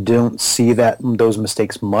 You don't see those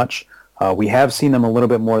mistakes much. We have seen them a little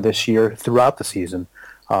bit more this year throughout the season.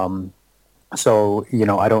 I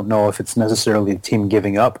don't know if it's necessarily the team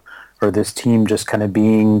giving up or this team just kind of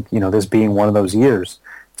being, this being one of those years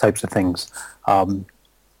types of things.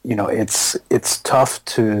 It's tough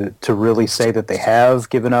to really say that they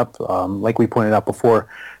have given up. Like we pointed out before,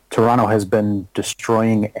 Toronto has been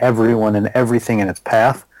destroying everyone and everything in its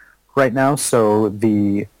path right now. So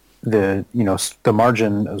the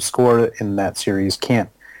margin of score in that series can't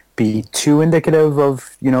be too indicative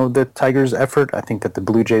of the Tigers' effort. I think that the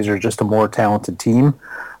Blue Jays are just a more talented team.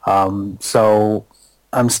 So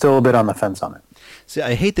I'm still a bit on the fence on it. See,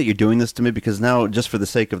 I hate that you're doing this to me, because now, just for the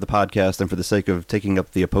sake of the podcast and for the sake of taking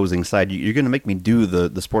up the opposing side, you're going to make me do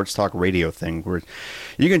the sports talk radio thing where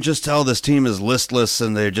you can just tell this team is listless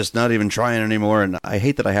and they're just not even trying anymore. And I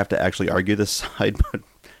hate that I have to actually argue this side, but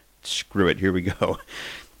screw it. Here we go.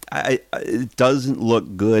 It doesn't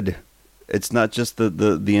look good. It's not just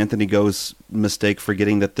the Anthony Gose mistake,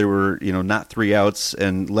 forgetting that there were not 3 outs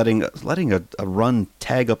and letting a run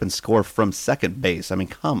tag up and score from second base. I mean,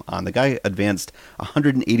 come on, the guy advanced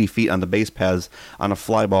 180 feet on the base paths on a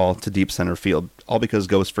fly ball to deep center field, all because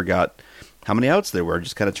Gose forgot how many outs there were.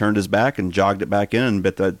 Just kind of turned his back and jogged it back in, and by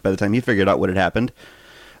the time he figured out what had happened,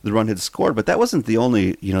 the run had scored. But that wasn't the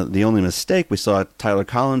only mistake. We saw Tyler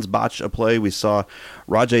Collins botch a play. We saw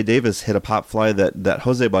Rajai Davis hit a pop fly that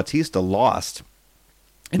Jose Bautista lost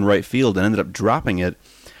in right field and ended up dropping it.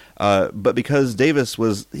 But because Davis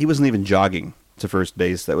wasn't even jogging to first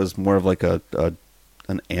base. That was more of like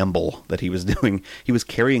an amble that he was doing. He was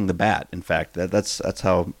carrying the bat. In fact, that's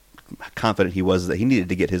how confident he was that he needed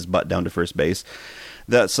to get his butt down to first base.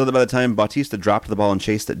 So that by the time Bautista dropped the ball and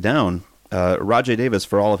chased it down, Rajai Davis,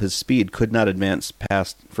 for all of his speed, could not advance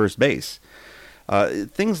past first base.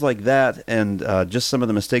 Things like that, and just some of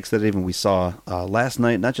the mistakes that even we saw last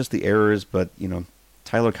night, not just the errors, but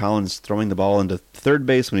Tyler Collins throwing the ball into third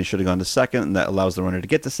base when he should have gone to second, and that allows the runner to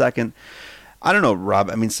get to second. I don't know, Rob.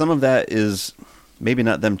 I mean, some of that is maybe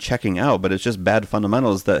not them checking out, but it's just bad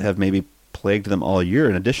fundamentals that have maybe plagued them all year,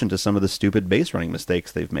 in addition to some of the stupid base running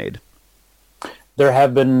mistakes they've made. There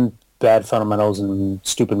have been bad fundamentals and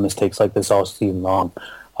stupid mistakes like this all season long.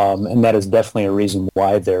 And that is definitely a reason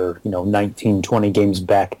why they're 19, 20 games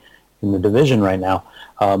back in the division right now.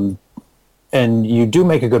 And you do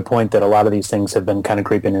make a good point that a lot of these things have been kind of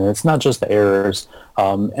creeping in. It's not just the errors.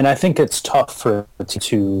 And I think it's tough for the team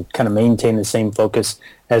to kind of maintain the same focus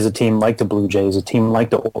as a team like the Blue Jays, a team like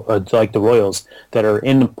the Royals that are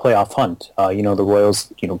in the playoff hunt. The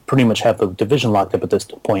Royals, pretty much have the division locked up at this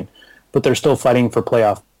point, but they're still fighting for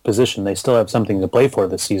playoff position. They still have something to play for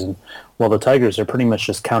this season, while the Tigers are pretty much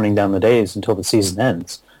just counting down the days until the season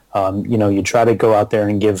ends. You try to go out there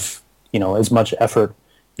and give, as much effort,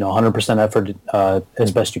 100% effort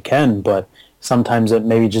as best you can, but sometimes it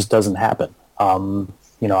maybe just doesn't happen.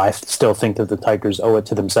 I still think that the Tigers owe it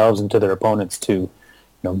to themselves and to their opponents to,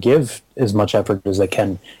 give as much effort as they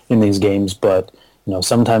can in these games, but,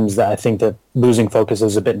 sometimes I think that losing focus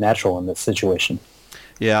is a bit natural in this situation.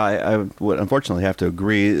 Yeah, I would unfortunately have to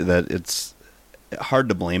agree that it's hard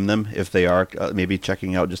to blame them if they are maybe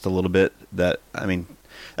checking out just a little bit.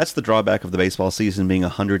 That's the drawback of the baseball season being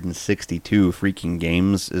 162 freaking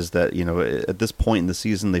games, is that, at this point in the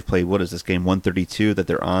season, they've played, what is this, game 132 that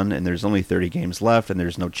they're on, and there's only 30 games left, and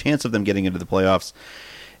there's no chance of them getting into the playoffs,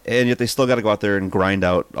 and yet they still got to go out there and grind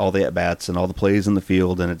out all the at-bats and all the plays in the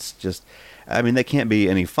field, and it's just, they can't be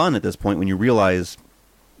any fun at this point when you realize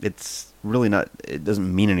it's really not, it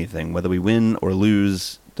doesn't mean anything. Whether we win or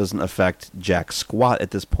lose doesn't affect jack squat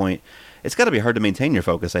at this point. It's got to be hard to maintain your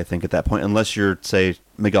focus, I think, at that point, unless you're, say,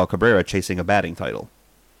 Miguel Cabrera chasing a batting title.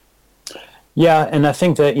 Yeah, and I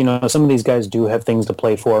think that, some of these guys do have things to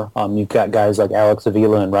play for. You've got guys like Alex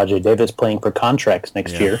Avila and Rajay Davis playing for contracts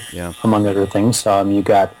next year, among other things. You've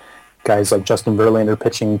got guys like Justin Verlander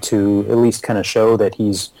pitching to at least kind of show that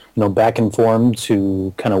he's, back in form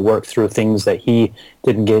to kind of work through things that he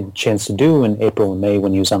didn't get a chance to do in April and May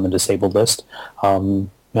when he was on the disabled list.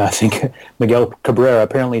 I think Miguel Cabrera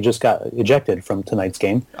apparently just got ejected from tonight's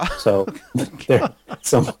game. So,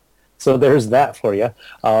 so there's that for you.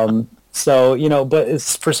 But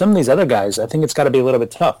it's, for some of these other guys, I think it's got to be a little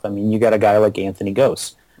bit tough. You got a guy like Anthony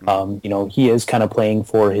Gose. He is kind of playing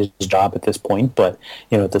for his job at this point, but,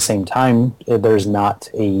 at the same time, there's not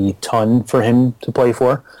a ton for him to play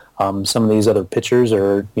for. Some of these other pitchers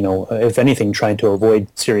are, if anything, trying to avoid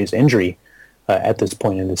serious injury at this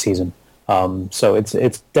point in the season. So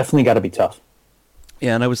it's definitely got to be tough.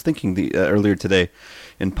 Yeah, and I was thinking earlier today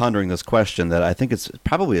in pondering this question that I think it's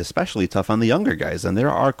probably especially tough on the younger guys, and there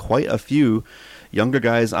are quite a few younger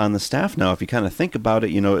guys on the staff now. If you kind of think about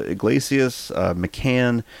it, Iglesias,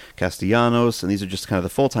 McCann, Castellanos, and these are just kind of the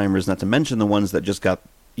full-timers, not to mention the ones that just got,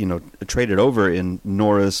 traded over in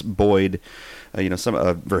Norris, Boyd,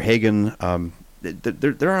 some Verhagen.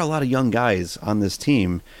 There are a lot of young guys on this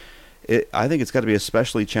team. I think it's got to be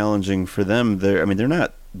especially challenging for them. They're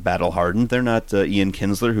not battle-hardened. They're not Ian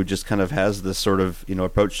Kinsler, who just kind of has this sort of,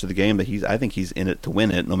 approach to the game that I think he's in it to win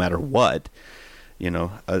it no matter what.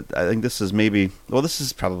 I think this is this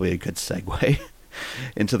is probably a good segue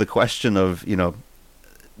into the question of,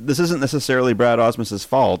 this isn't necessarily Brad Ausmus's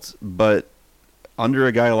fault, but under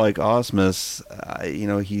a guy like Ausmus,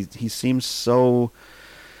 he seems so,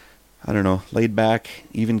 laid back,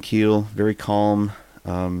 even keel, very calm.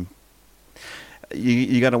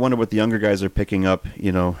 You got to wonder what the younger guys are picking up,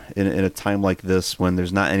 in a time like this when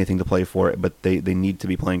there's not anything to play for, but they need to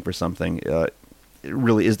be playing for something.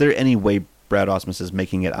 Really, is there any way Brad Ausmus is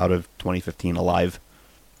making it out of 2015 alive?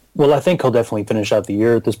 Well, I think he'll definitely finish out the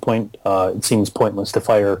year at this point. It seems pointless to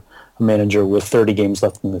fire a manager with 30 games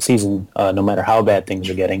left in the season, no matter how bad things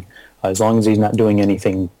are getting. As long as he's not doing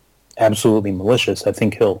anything absolutely malicious, I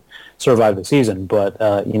think he'll survive the season. But,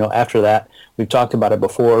 after that, we've talked about it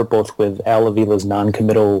before, both with Al Avila's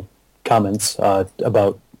non-committal comments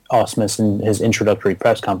about Ausmus in his introductory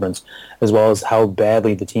press conference, as well as how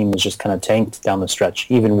badly the team is just kind of tanked down the stretch,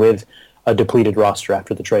 even with a depleted roster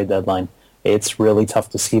after the trade deadline. It's really tough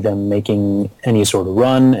to see them making any sort of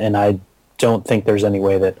run, and I don't think there's any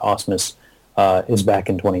way that Ausmus is back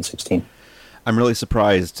in 2016. I'm really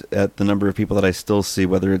surprised at the number of people that I still see,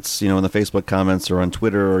 whether it's in the Facebook comments or on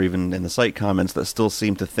Twitter or even in the site comments, that still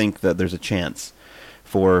seem to think that there's a chance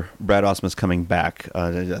for Brad Ausmus coming back.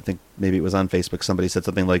 I think maybe it was on Facebook, somebody said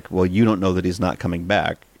something like, well, you don't know that he's not coming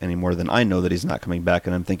back any more than I know that he's not coming back.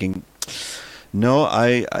 And I'm thinking, no,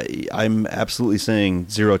 I'm absolutely saying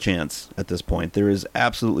zero chance at this point. There is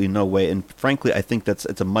absolutely no way. And frankly, I think it's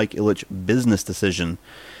a Mike Ilitch business decision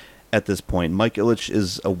at this point. Mike Ilitch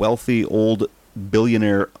is a wealthy old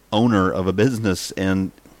billionaire owner of a business,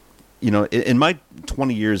 and in my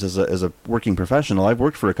 20 years as a working professional, I've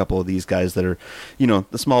worked for a couple of these guys that are,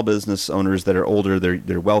 the small business owners that are older,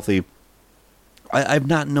 they're wealthy. I've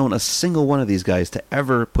not known a single one of these guys to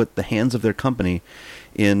ever put the hands of their company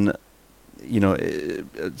in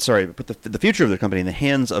put the future of the company in the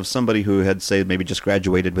hands of somebody who had, say, maybe just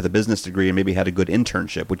graduated with a business degree and maybe had a good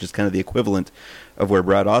internship, which is kind of the equivalent of where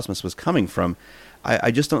Brad Ausmus was coming from.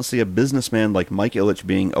 I just don't see a businessman like Mike Ilitch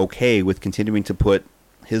being okay with continuing to put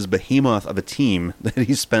his behemoth of a team that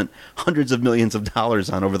he spent hundreds of millions of dollars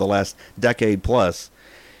on over the last decade plus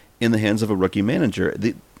in the hands of a rookie manager.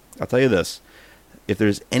 I'll tell you this, if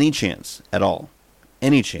there's any chance at all,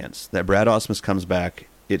 any chance that Brad Ausmus comes back,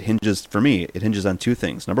 it hinges on two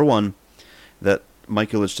things. Number one, that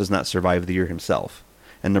Mike Ilitch does not survive the year himself.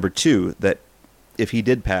 And number two, that if he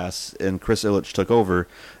did pass and Chris Ilitch took over,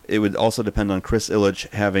 it would also depend on Chris Ilitch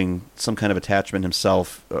having some kind of attachment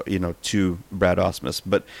himself, to Brad Ausmus.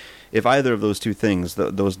 But if either of those two things,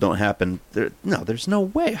 those don't happen, there's no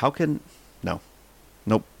way.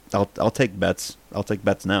 Nope. I'll take bets. I'll take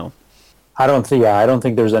bets now. I don't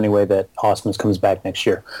think there's any way that Ausmus comes back next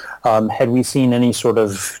year. Had we seen any sort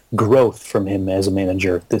of growth from him as a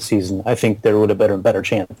manager this season, I think there would have been a better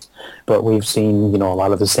chance. But we've seen, a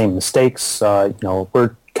lot of the same mistakes.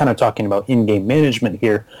 We're kind of talking about in-game management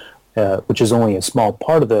here, which is only a small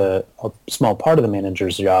part of the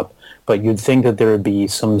manager's job. But you'd think that there would be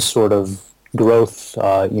some sort of growth,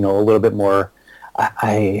 a little bit more.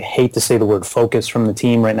 I hate to say the word focus from the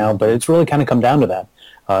team right now, but it's really kind of come down to that.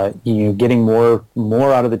 Getting more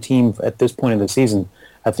out of the team at this point of the season,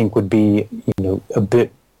 I think would be, a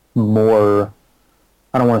bit more,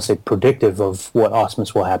 I don't want to say predictive of what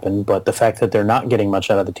Ausmus will happen, but the fact that they're not getting much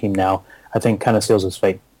out of the team now, I think kind of seals his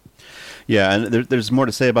fate. Yeah, and there's more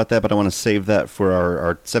to say about that, but I want to save that for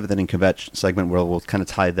our seventh inning kvetch segment, where we'll kind of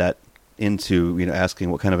tie that into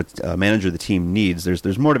asking what kind of a manager the team needs.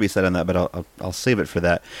 There's more to be said on that, but I'll save it for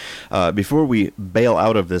that. Before we bail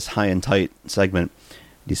out of this high and tight segment,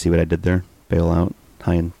 do you see what I did there? Bail out,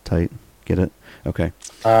 high and tight. Get it? Okay.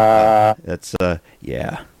 That's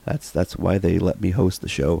why they let me host the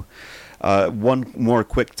show. One more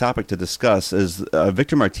quick topic to discuss is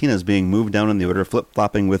Victor Martinez being moved down in the order,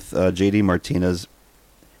 flip-flopping with J.D. Martinez.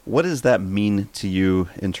 What does that mean to you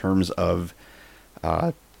in terms of,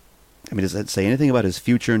 does that say anything about his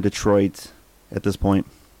future in Detroit at this point?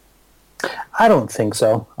 I don't think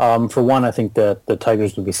so. For one, I think that the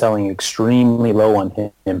Tigers would be selling extremely low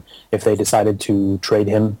on him if they decided to trade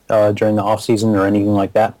him during the offseason or anything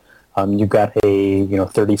like that. You've got a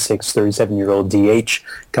 36, 37-year-old DH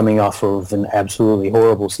coming off of an absolutely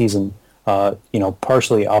horrible season,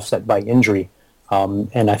 partially offset by injury.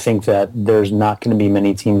 And I think that there's not going to be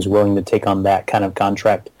many teams willing to take on that kind of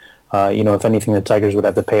contract. If anything, the Tigers would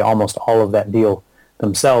have to pay almost all of that deal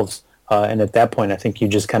themselves. And at that point, I think you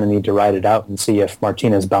just kind of need to ride it out and see if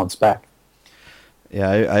Martinez bounced back. Yeah,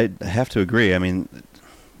 I have to agree. I mean,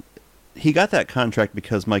 he got that contract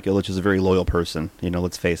because Mike Ilitch is a very loyal person.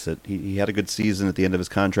 Let's face it. He had a good season at the end of his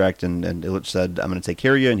contract, and Ilitch said, I'm going to take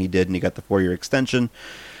care of you, and he did, and he got the 4-year extension.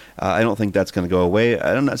 I don't think that's going to go away.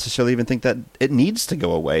 I don't necessarily even think that it needs to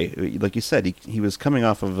go away. Like you said, he was coming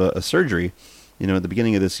off of a surgery, at the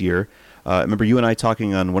beginning of this year. I remember you and I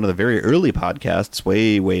talking on one of the very early podcasts,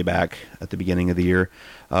 way back at the beginning of the year,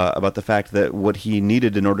 about the fact that what he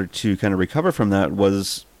needed in order to kind of recover from that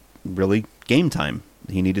was really game time.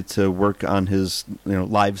 He needed to work on his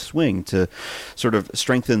live swing to sort of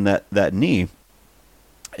strengthen that knee.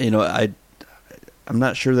 I'm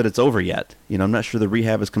not sure that it's over yet. I'm not sure the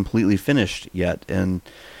rehab is completely finished yet. And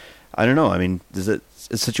I don't know. I mean, is it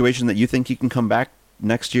a situation that you think he can come back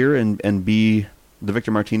next year and be the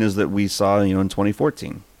Victor Martinez that we saw, in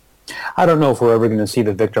 2014? I don't know if we're ever going to see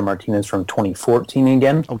the Victor Martinez from 2014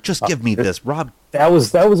 again. Oh, just give me this, Rob. That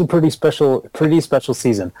was a pretty special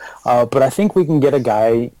season. But I think we can get a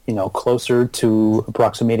guy, closer to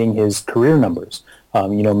approximating his career numbers.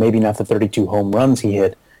 Maybe not the 32 home runs he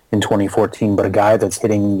hit in 2014, but a guy that's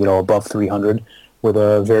hitting, above 300 with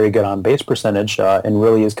a very good on-base percentage and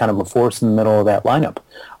really is kind of a force in the middle of that lineup.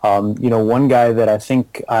 One guy that I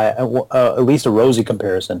think, at least a rosy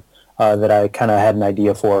comparison, that I kind of had an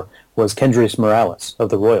idea for was Kendrys Morales of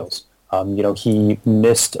the Royals. He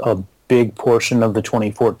missed a big portion of the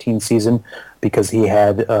 2014 season because he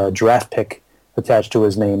had a draft pick attached to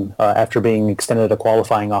his name after being extended a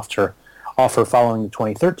qualifying offer following the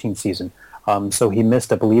 2013 season. So he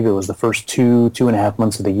missed, I believe it was the first 2.5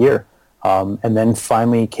 months of the year. And then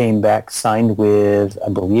finally came back, signed with, I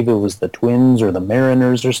believe it was the Twins or the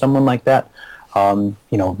Mariners or someone like that.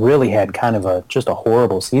 Really had kind of just a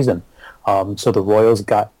horrible season. So the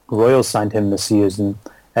Royals signed him this season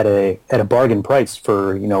at a bargain price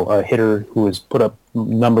for, a hitter who has put up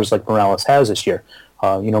numbers like Morales has this year.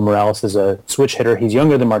 Morales is a switch hitter. He's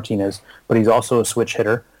younger than Martinez, but he's also a switch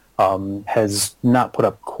hitter. has not put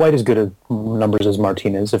up quite as good of numbers as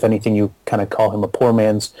Martinez. If anything, you kind of call him a poor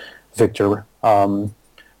man's Victor.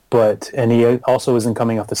 And he also isn't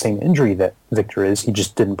coming off the same injury that Victor is. He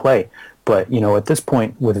just didn't play. But, at this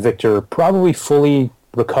point with Victor probably fully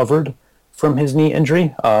recovered from his knee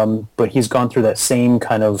injury, but he's gone through that same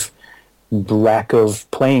kind of lack of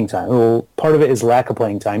playing time. Well, part of it is lack of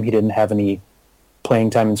playing time. He didn't have any playing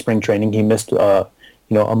time in spring training. He missed, a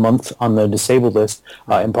month on the disabled list,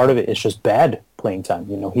 and part of it is just bad playing time.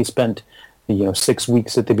 He spent, 6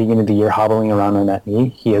 weeks at the beginning of the year hobbling around on that knee.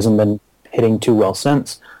 He hasn't been hitting too well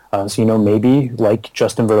since. So, maybe like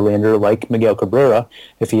Justin Verlander, like Miguel Cabrera,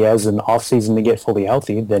 if he has an off-season to get fully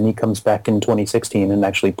healthy, then he comes back in 2016 and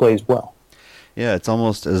actually plays well. Yeah, it's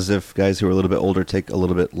almost as if guys who are a little bit older take a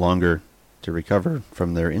little bit longer to recover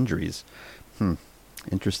from their injuries.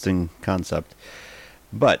 Interesting concept.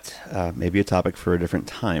 But maybe a topic for a different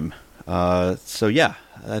time. So yeah,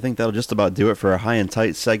 I think that'll just about do it for our high and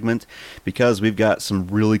tight segment, because we've got some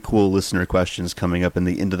really cool listener questions coming up in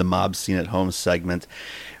the Into the Mob Scene at Home segment.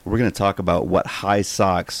 We're going to talk about what high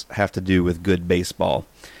socks have to do with good baseball.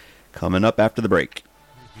 Coming up after the break.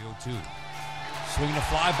 Here's the 0-2. Swinging a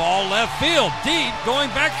fly ball left field, deep, going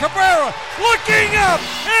back, Cabrera, looking up,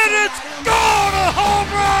 and it's gone, a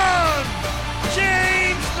home run!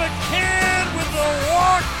 James McCann with the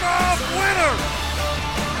walk-off winner!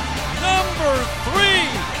 Number 3,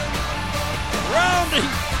 rounding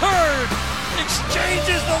third,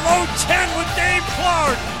 exchanges the low 10 with Dave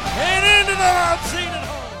Clark, and into the mob scene at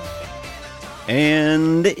home.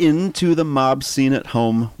 And into the mob scene at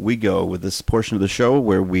home we go with this portion of the show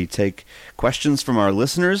where we take questions from our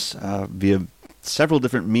listeners via several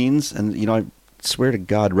different means. And, I swear to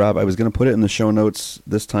God, Rob, I was going to put it in the show notes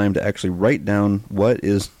this time to actually write down what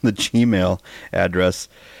is the Gmail address.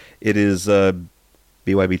 It is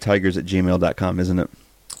bybtigers@gmail.com, isn't it?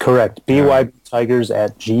 Correct.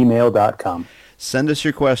 bybtigers@gmail.com. Send us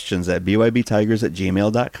your questions at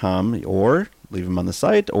bybtigers@gmail.com, or leave them on the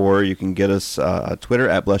site, or you can get us on Twitter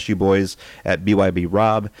at BlessYouBoys, at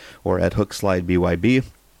BYBRob, or at HookSlideBYB.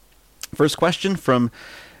 First question from,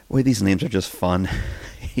 boy, these names are just fun.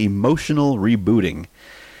 Emotional Rebooting.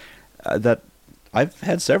 That I've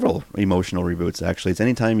had several emotional reboots, actually. It's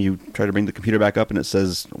anytime you try to bring the computer back up and it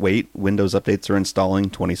says, wait, Windows updates are installing,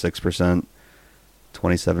 26%,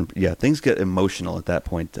 27%. Yeah, things get emotional at that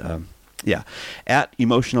point. Yeah. At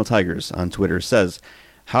Emotional Tigers on Twitter says,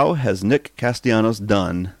 how has Nick Castellanos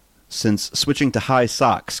done since switching to high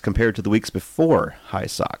socks compared to the weeks before high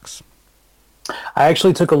socks? I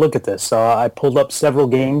actually took a look at this. I pulled up several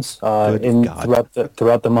games throughout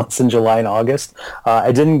the months in July and August.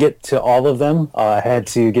 I didn't get to all of them. I had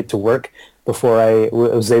to get to work before I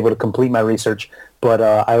was able to complete my research. But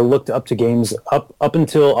I looked up to games up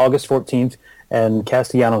until August 14th, and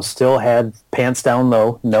Castellanos still had pants down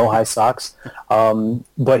low, no high socks.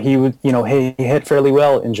 But he would, he hit fairly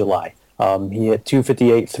well in July. He hit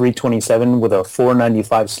 258, 327 with a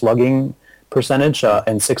 495 slugging percentage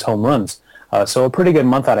and 6 home runs. So a pretty good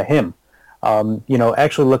month out of him.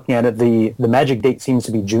 Actually looking at it, the magic date seems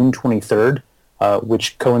to be June 23rd,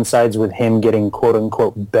 which coincides with him getting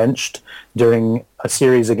quote-unquote benched during a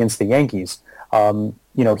series against the Yankees.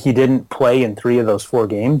 He didn't play in 3 of those 4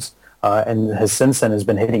 games, and has since then has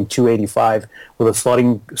been hitting 285 with a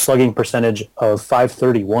slugging percentage of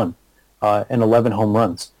 531 and 11 home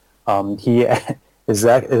runs. This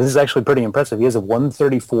is actually pretty impressive. He has a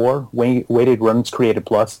 134 weighted runs created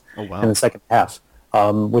plus in the second half,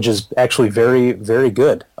 which is actually very, very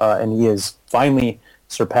good. And he has finally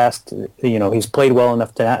surpassed, he's played well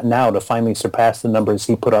enough now to finally surpass the numbers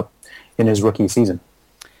he put up in his rookie season.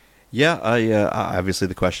 Yeah, obviously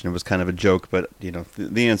the question was kind of a joke, but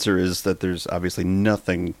the answer is that there's obviously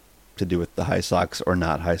nothing to do with the high socks or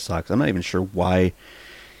not high socks. I'm not even sure why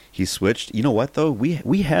he switched. You know what, though?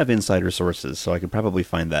 We have insider sources, so I could probably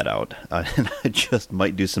find that out. And I just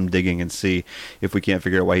might do some digging and see if we can't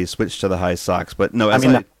figure out why he switched to the high socks. But no,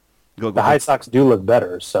 the high socks do look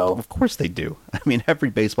better, so of course they do. I mean, every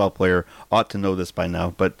baseball player ought to know this by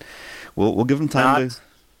now, but we'll give them time to.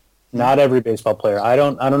 Not every baseball player. I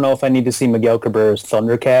don't know if I need to see Miguel Cabrera's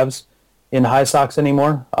Thunder calves in high socks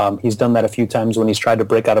anymore. He's done that a few times when he's tried to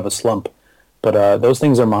break out of a slump, but those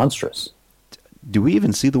things are monstrous. Do we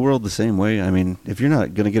even see the world the same way? I mean, if you're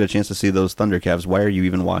not going to get a chance to see those Thunder calves, why are you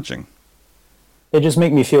even watching? They just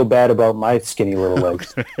make me feel bad about my skinny little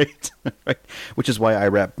legs. Right. Which is why I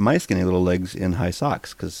wrap my skinny little legs in high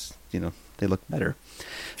socks, because, they look better.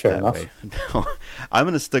 Fair enough. No, I'm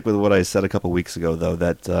going to stick with what I said a couple weeks ago, though,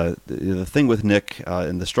 that the thing with Nick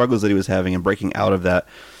and the struggles that he was having and breaking out of that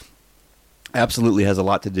absolutely has a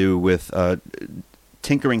lot to do with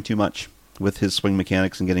tinkering too much with his swing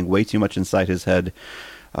mechanics and getting way too much inside his head.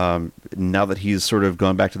 Now that he's sort of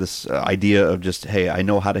gone back to this idea of just, hey, I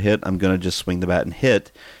know how to hit, I'm going to just swing the bat and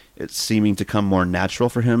hit, it's seeming to come more natural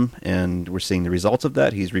for him, and we're seeing the results of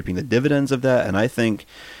that. He's reaping the dividends of that, and I think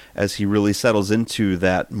as he really settles into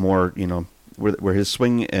that more, where his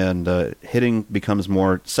swing and hitting becomes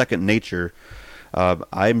more second nature,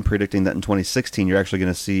 I'm predicting that in 2016 you're actually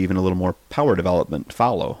going to see even a little more power development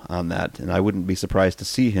follow on that, and I wouldn't be surprised to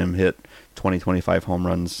see him hit 20-25 home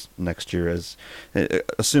runs next year, as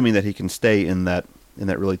assuming that he can stay in that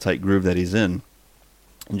really tight groove that he's in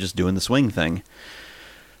and just doing the swing thing.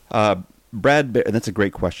 Brad, and that's a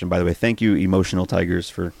great question, by the way. Thank you, Emotional Tigers,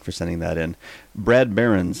 for sending that in. Brad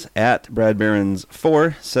Barons, at Brad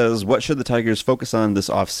Barons4, says, what should the Tigers focus on this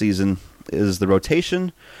offseason? Is the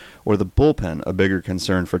rotation or the bullpen a bigger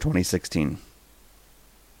concern for 2016?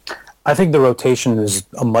 I think the rotation is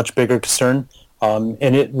a much bigger concern,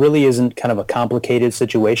 and it really isn't kind of a complicated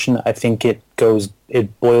situation. I think it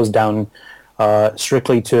boils down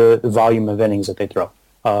strictly to the volume of innings that they throw.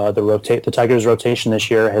 The Tigers' rotation this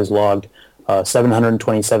year has logged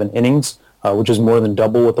 727 innings, which is more than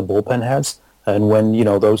double what the bullpen has. And when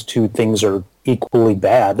those two things are equally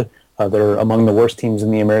bad, they're among the worst teams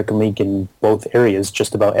in the American League in both areas,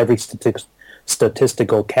 just about every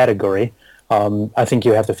statistical category. I think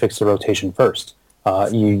you have to fix the rotation first.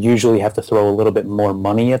 You usually have to throw a little bit more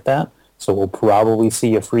money at that, so we'll probably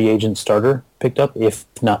see a free agent starter picked up, if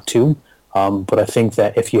not two. But I think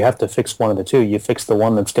that if you have to fix one of the two, you fix the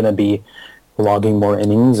one that's going to be logging more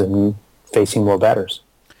innings and facing more batters.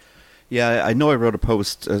 Yeah, I know I wrote a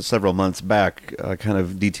post several months back kind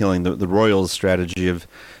of detailing the Royals' strategy of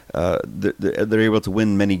they're able to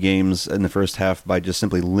win many games in the first half by just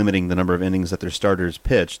simply limiting the number of innings that their starters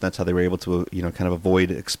pitch. That's how they were able to kind of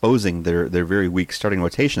avoid exposing their very weak starting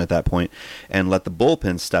rotation at that point, and let the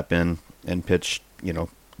bullpen step in and pitch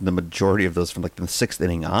the majority of those from like the sixth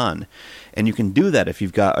inning on. And you can do that if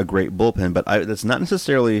you've got a great bullpen, but that's not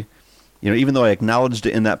necessarily, even though I acknowledged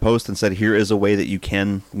it in that post and said here is a way that you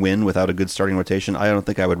can win without a good starting rotation, I don't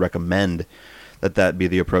think I would recommend that be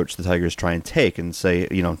the approach the Tigers try and take and say,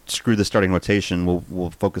 screw the starting rotation, we'll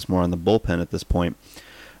focus more on the bullpen at this point,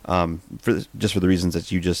 for the reasons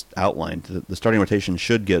that you just outlined. The starting rotation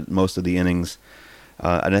should get most of the innings,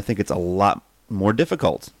 and I think it's a lot more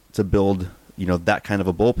difficult to build that kind of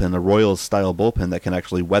a bullpen, a Royals-style bullpen that can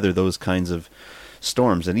actually weather those kinds of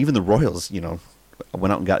storms. And even the Royals,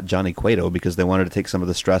 went out and got Johnny Cueto because they wanted to take some of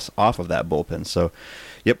the stress off of that bullpen. So,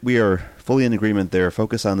 yep, we are fully in agreement there.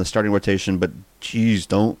 Focus on the starting rotation, but geez,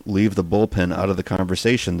 don't leave the bullpen out of the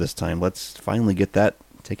conversation this time. Let's finally get that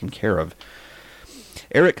taken care of.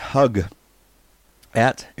 Eric Hug,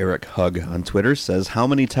 at Eric Hug on Twitter, says, how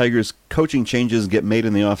many Tigers coaching changes get made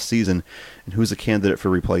in the offseason, and who's a candidate for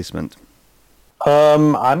replacement?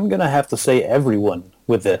 I'm going to have to say everyone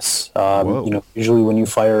with this. Usually when you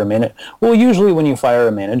fire a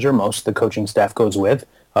manager, most of the coaching staff goes with.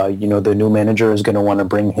 The new manager is going to want to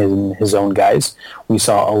bring his own guys. We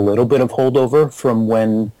saw a little bit of holdover from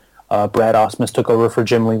when Brad Ausmus took over for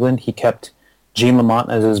Jim Leland. He kept Gene Lamont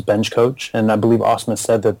as his bench coach, and I believe Ausmus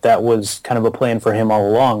said that was kind of a plan for him all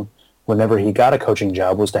along. Whenever he got a coaching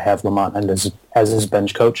job, was to have Lamont as his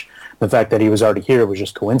bench coach. The fact that he was already here was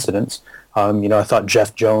just coincidence. I thought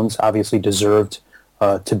Jeff Jones obviously deserved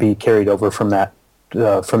to be carried over from that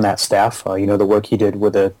staff. The work he did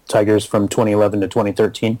with the Tigers from 2011 to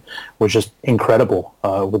 2013 was just incredible.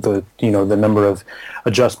 With the number of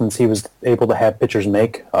adjustments he was able to have pitchers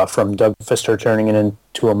make, from Doug Fister turning it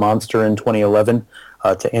into a monster in 2011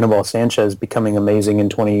 to Anibal Sanchez becoming amazing in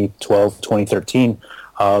 2012, 2013.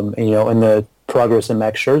 And the progress that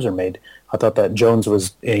Max Scherzer made. I thought that Jones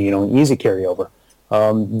was an easy carryover.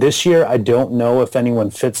 This year, I don't know if anyone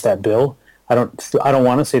fits that bill. I don't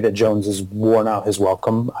want to say that Jones has worn out his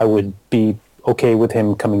welcome. I would be okay with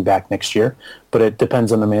him coming back next year, but it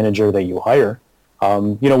depends on the manager that you hire.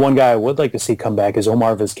 One guy I would like to see come back is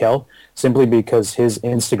Omar Vizquel, simply because his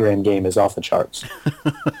Instagram game is off the charts.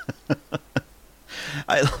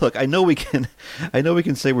 I know we can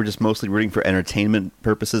say we're just mostly rooting for entertainment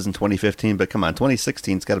purposes in 2015, but come on,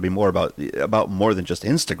 2016's got to be more about more than just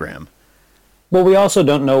Instagram. Well, we also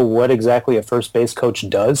don't know what exactly a first base coach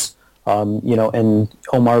does. And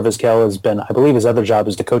Omar Vizquel has been, I believe his other job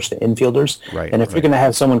is to coach the infielders. Right. And if you're going to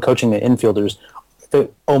have someone coaching the infielders,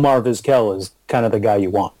 Omar Vizquel is kind of the guy you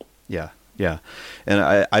want. Yeah. And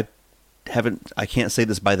I can't say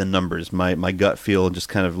this by the numbers. My gut feel, just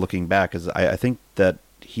kind of looking back, is I think that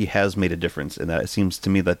he has made a difference in that. It seems to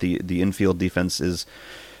me that the infield defense is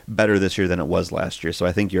better this year than it was last year. So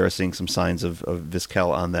I think you are seeing some signs of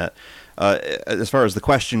Vizquel on that. As far as the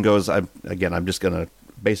question goes, I'm just going to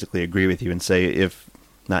basically agree with you and say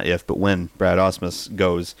but when Brad Ausmus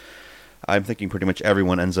goes, I'm thinking pretty much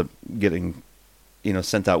everyone ends up getting,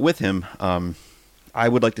 sent out with him. I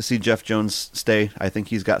would like to see Jeff Jones stay. I think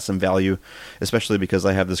he's got some value, especially because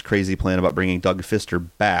I have this crazy plan about bringing Doug Fister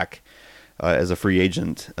back as a free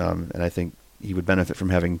agent, and I think he would benefit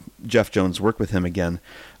from having Jeff Jones work with him again.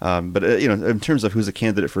 But in terms of who's a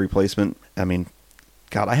candidate for replacement, I mean,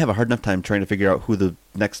 God, I have a hard enough time trying to figure out who the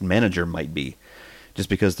next manager might be, just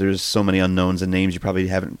because there's so many unknowns and names you probably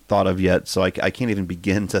haven't thought of yet. So I can't even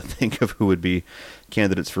begin to think of who would be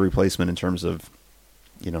candidates for replacement in terms of,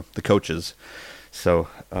 the coaches. So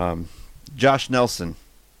Josh Nelson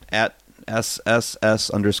at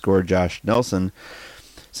SSS_Josh Nelson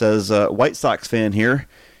says, White Sox fan here.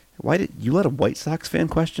 Why did you let a White Sox fan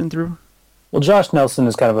question through? Well, Josh Nelson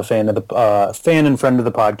is kind of a fan of the fan and friend of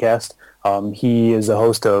the podcast. He is a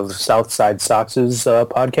host of Southside Sox's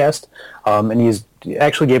podcast, and he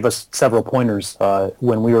actually gave us several pointers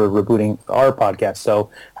when we were rebooting our podcast.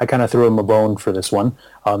 So I kind of threw him a bone for this one.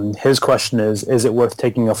 His question is it worth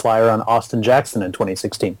taking a flyer on Austin Jackson in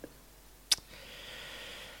 2016?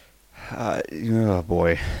 Oh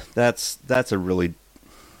boy, that's a really.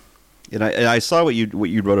 And I saw what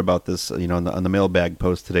you wrote about this, on the mailbag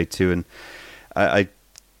post today too, and I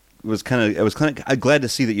was kind of glad to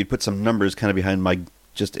see that you'd put some numbers kind of behind my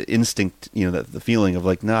just instinct, the feeling of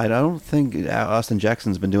like, no, I don't think Austin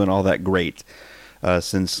Jackson's been doing all that great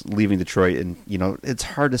since leaving Detroit, and it's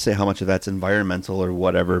hard to say how much of that's environmental or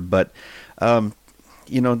whatever, but not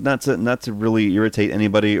to really irritate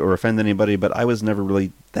anybody or offend anybody, but I was never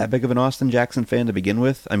really that big of an Austin Jackson fan to begin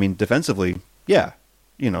with. I mean, defensively, yeah,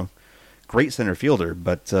 great center fielder,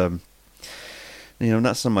 but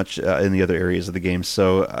not so much in the other areas of the game.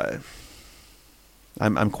 So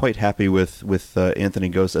I'm quite happy with Anthony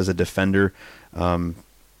Gose as a defender.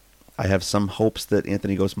 I have some hopes that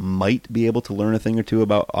Anthony Gose might be able to learn a thing or two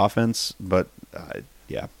about offense, but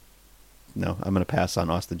no, I'm going to pass on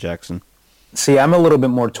Austin Jackson. See, I'm a little bit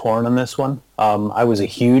more torn on this one. I was a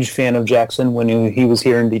huge fan of Jackson when he was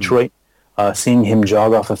here in Detroit. Seeing him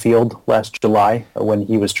jog off a field last July when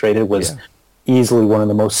he was traded was easily one of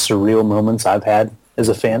the most surreal moments I've had as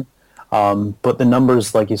a fan. But the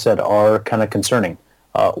numbers, like you said, are kind of concerning.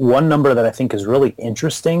 One number that I think is really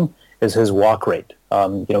interesting is his walk rate.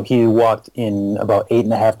 He walked in about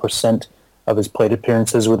 8.5% of his plate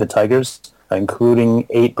appearances with the Tigers, including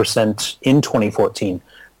 8% in 2014.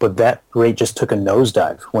 But that rate just took a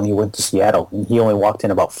nosedive when he went to Seattle, and he only walked in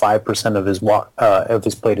about 5% of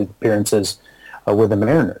his plate appearances with the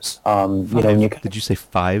Mariners. Did you say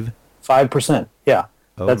 5? 5%, yeah.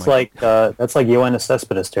 Oh, that's like Yoenis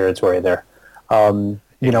Cespedes territory there. And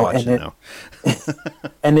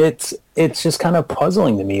it's just kind of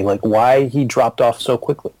puzzling to me, like why he dropped off so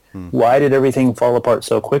quickly. Why did everything fall apart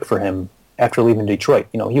so quick for him after leaving Detroit?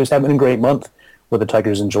 He was having a great month with the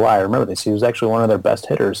Tigers in July. I remember this. He was actually one of their best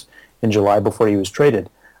hitters in July before he was traded.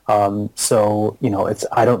 I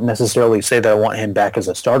don't necessarily say that I want him back as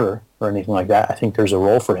a starter or anything like that. I think there's a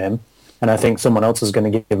role for him, and I think someone else is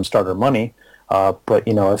going to give him starter money. But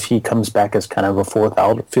if he comes back as kind of a fourth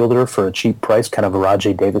outfielder for a cheap price, kind of a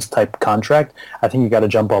Rajay Davis type contract, I think you got to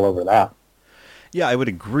jump all over that. Yeah, I would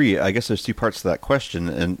agree. I guess there's two parts to that question,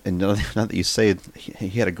 and now that you say it,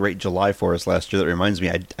 he had a great July for us last year. That reminds me,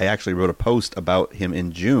 I actually wrote a post about him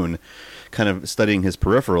in June, kind of studying his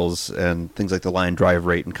peripherals and things like the line drive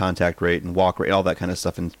rate and contact rate and walk rate, all that kind of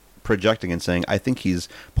stuff, and projecting and saying, I think he's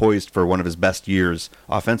poised for one of his best years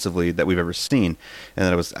offensively that we've ever seen. And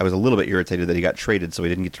then I was a little bit irritated that he got traded, so we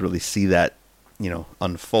didn't get to really see that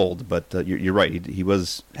unfold. But you're right. He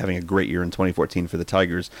was having a great year in 2014 for the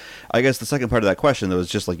Tigers. I guess the second part of that question, though, is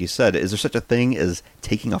just like you said, is there such a thing as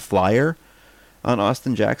taking a flyer on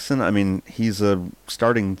Austin Jackson? I mean, he's a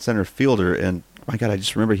starting center fielder, and my God, I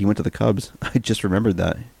just remembered he went to the Cubs. I just remembered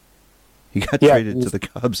that. He got traded to the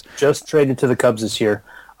Cubs. Just traded to the Cubs this year.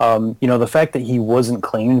 The fact that he wasn't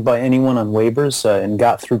claimed by anyone on waivers and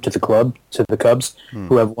got through to the Cubs,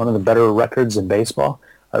 who have one of the better records in baseball,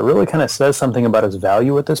 really kind of says something about his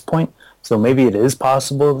value at this point. So maybe it is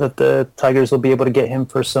possible that the Tigers will be able to get him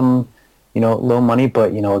for some, low money.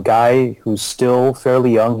 But, a guy who's still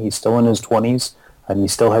fairly young, he's still in his 20s, and he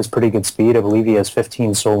still has pretty good speed. I believe he has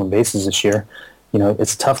 15 stolen bases this year.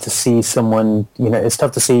 It's tough to see it's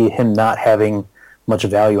tough to see him not having much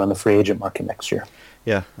value on the free agent market next year.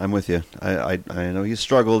 Yeah, I'm with you. I know he's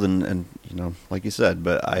struggled and like you said,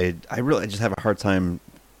 but I really just have a hard time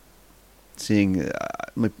seeing.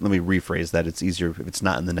 Let me rephrase that. It's easier if it's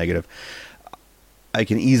not in the negative. I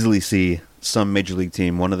can easily see some major league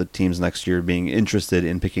team, one of the teams next year, being interested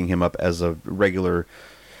in picking him up as a regular.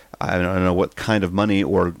 I don't know what kind of money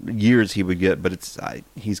or years he would get, but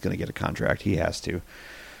he's going to get a contract. He has to.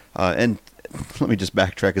 And let me just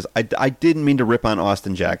backtrack, because I didn't mean to rip on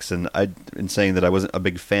Austin Jackson in saying that I wasn't a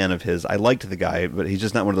big fan of his. I liked the guy, but he's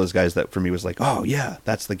just not one of those guys that for me was like, oh yeah,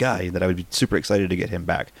 that's the guy, that I would be super excited to get him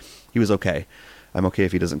back. He was okay. I'm okay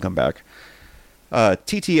if he doesn't come back.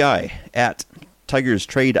 TTI at Tigers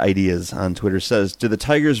Trade Ideas on Twitter says, do the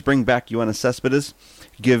Tigers bring back Yoenis Cespedes,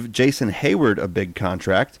 give Jason Hayward a big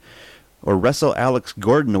contract, or wrestle Alex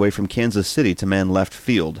Gordon away from Kansas City to man left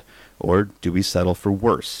field? Or do we settle for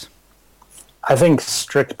worse? I think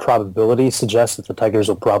strict probability suggests that the Tigers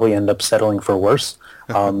will probably end up settling for worse.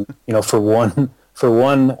 For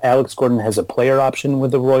one, Alex Gordon has a player option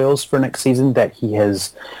with the Royals for next season that he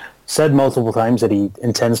has said multiple times that he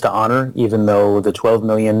intends to honor, even though the $12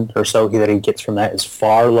 million or so that he gets from that is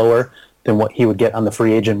far lower than what he would get on the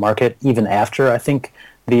free agent market, even after, I think,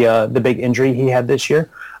 the big injury he had this year.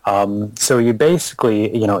 So you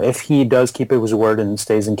basically, if he does keep his word and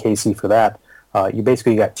stays in KC for that, you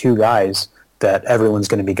basically got two guys that everyone's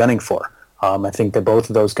going to be gunning for. I think that both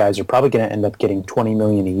of those guys are probably going to end up getting $20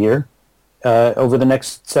 million a year over the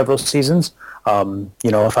next several seasons.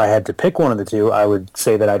 If I had to pick one of the two, I would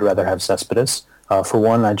say that I'd rather have Cespedes. For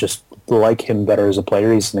one, I just like him better as a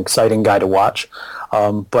player. He's an exciting guy to watch.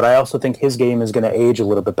 But I also think his game is going to age a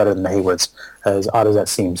little bit better than Hayward's, as odd as that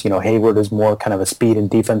seems. Hayward is more kind of a speed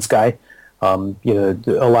and defense guy. A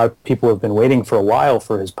lot of people have been waiting for a while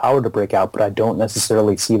for his power to break out, but I don't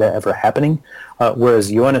necessarily see that ever happening.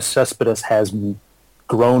 Whereas Yoenis Cespedes has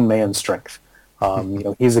grown man strength.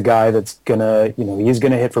 He's a guy that's he's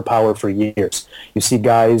gonna hit for power for years. You see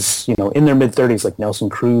guys, in their mid-30s like Nelson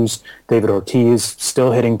Cruz, David Ortiz,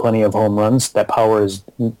 still hitting plenty of home runs. That power is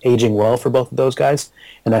aging well for both of those guys,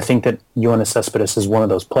 and I think that Yoenis Cespedes is one of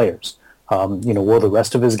those players. Will the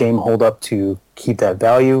rest of his game hold up to keep that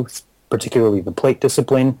value, particularly the plate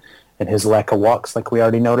discipline and his lack of walks, like we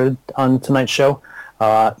already noted on tonight's show?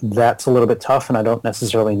 That's a little bit tough, and I don't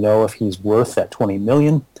necessarily know if he's worth that $20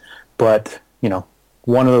 million, but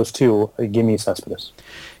one of those two, give me Cespedes.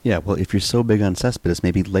 Yeah, well, if you're so big on Cespedes,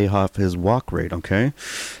 maybe lay off his walk rate, okay?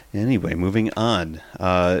 Anyway, moving on.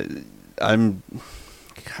 I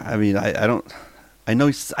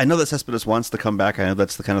know that Cespedes wants to come back. I know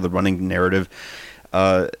that's the kind of the running narrative.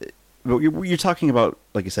 But you're talking about,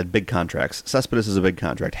 like you said, big contracts. Cespedes is a big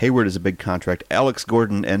contract. Hayward is a big contract. Alex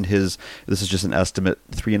Gordon and this is just an estimate,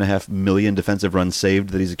 3.5 million defensive runs saved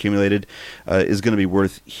that he's accumulated, is going to be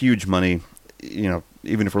worth huge money.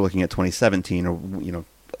 Even if we're looking at 2017, or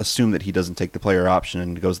assume that he doesn't take the player option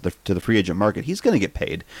and goes to the free agent market, he's going to get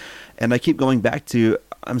paid. And I keep going back to,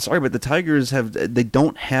 I'm sorry, but the Tigers they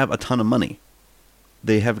don't have a ton of money.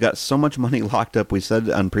 They have got so much money locked up. We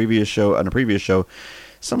said on a previous show,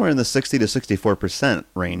 somewhere in the 60 to 64%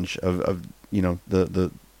 range of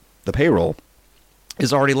the payroll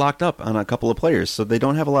is already locked up on a couple of players. So they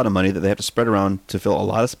don't have a lot of money that they have to spread around to fill a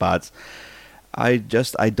lot of spots. I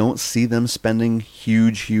don't see them spending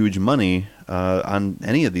huge money on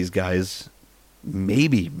any of these guys.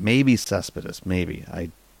 Maybe Cespedes. Maybe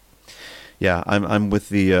I'm with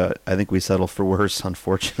the. I think we settle for worse,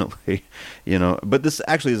 unfortunately. But this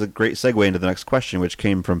actually is a great segue into the next question, which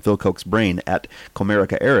came from Phil Koch's brain at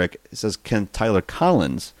Comerica Eric. It says, "Can Tyler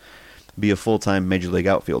Collins be a full-time major league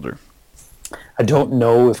outfielder?" I don't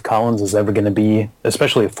know if Collins is ever going to be,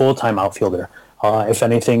 especially a full-time outfielder. If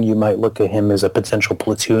anything, you might look at him as a potential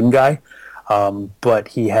platoon guy, but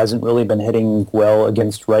he hasn't really been hitting well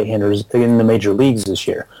against right-handers in the major leagues this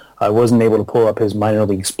year. I wasn't able to pull up his minor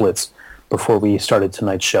league splits before we started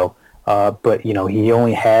tonight's show, but he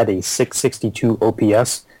only had a .662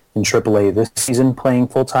 OPS in AAA this season playing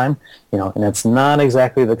full-time, and that's not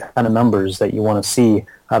exactly the kind of numbers that you want to see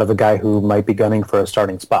out of a guy who might be gunning for a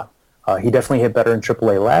starting spot. He definitely hit better in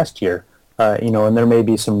AAA last year, and there may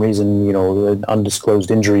be some reason, an undisclosed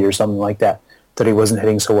injury or something like that he wasn't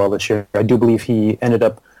hitting so well this year. I do believe he ended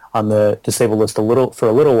up on the disabled list for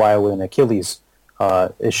a little while with an Achilles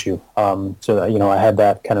issue. So I had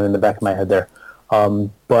that kind of in the back of my head there.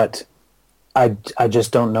 But I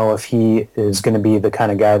just don't know if he is going to be the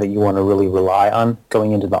kind of guy that you want to really rely on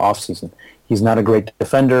going into the offseason. He's not a great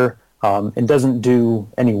defender and doesn't do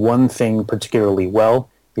any one thing particularly well.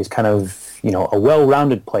 He's kind of, a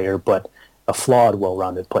well-rounded player, but a flawed,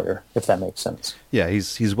 well-rounded player, if that makes sense. Yeah,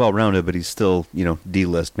 he's well-rounded, but he's still,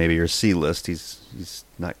 D-list maybe, or C-list. He's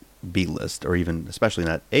not B-list, or even, especially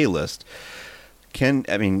not A-list.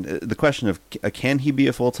 The question of, can he be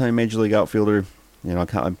a full-time Major League outfielder? I'm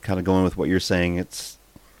kind of going with what you're saying.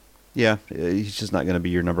 Yeah, he's just not going to be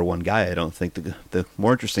your number one guy, I don't think. The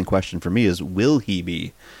more interesting question for me is, will he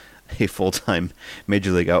be a full-time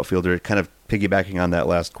Major League outfielder? Kind of piggybacking on that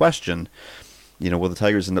last question, will the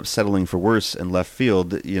Tigers end up settling for worse in left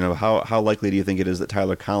field? How likely do you think it is that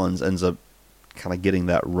Tyler Collins ends up kind of getting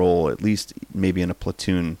that role, at least maybe in a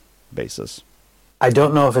platoon basis? I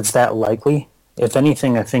don't know if it's that likely. If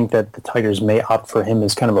anything, I think that the Tigers may opt for him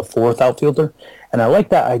as kind of a fourth outfielder, and I like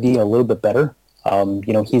that idea a little bit better.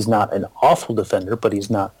 He's not an awful defender, but he's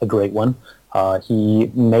not a great one.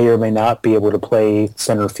 He may or may not be able to play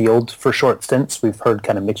center field for short stints. We've heard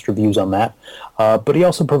kind of mixed reviews on that. But he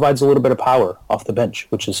also provides a little bit of power off the bench,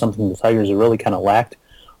 which is something the Tigers have really kind of lacked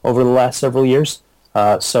over the last several years.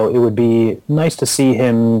 So it would be nice to see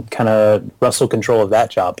him kind of wrestle control of that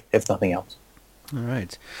job, if nothing else. All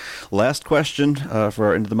right. Last question for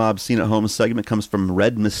our Into the Mob Scene at Home segment comes from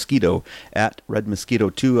Red Mosquito at Red Mosquito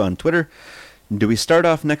 2 on Twitter. Do we start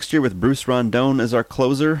off next year with Bruce Rondon as our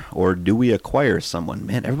closer, or do we acquire someone?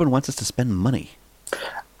 Man, everyone wants us to spend money.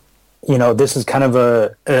 This is kind of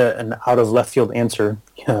an out of left field answer.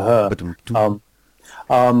 But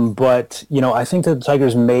I think that the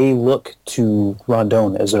Tigers may look to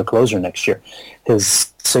Rondon as their closer next year.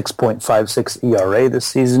 His 6.56 ERA this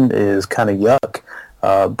season is kind of yuck,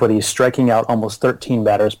 but he's striking out almost 13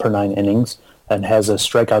 batters per 9 innings and has a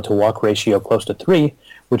strikeout to walk ratio close to 3,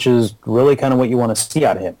 which is really kind of what you want to see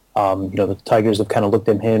out of him. The Tigers have kind of looked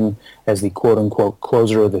at him as the quote-unquote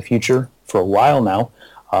closer of the future for a while now.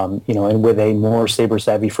 And with a more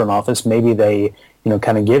saber-savvy front office, maybe they,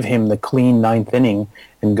 kind of give him the clean 9th inning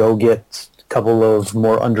and go get a couple of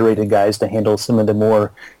more underrated guys to handle some of the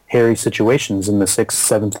more hairy situations in the 6th,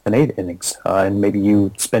 7th, and 8th innings. And maybe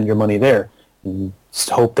you spend your money there and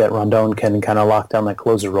hope that Rondon can kind of lock down that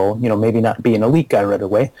closer role. Maybe not be an elite guy right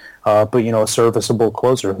away, but, a serviceable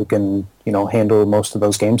closer who can, handle most of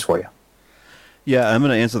those games for you. Yeah, I'm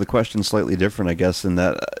going to answer the question slightly different, I guess, in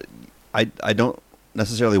that I don't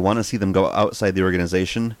necessarily want to see them go outside the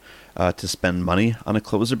organization to spend money on a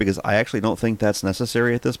closer, because I actually don't think that's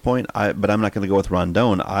necessary at this point. But I'm not going to go with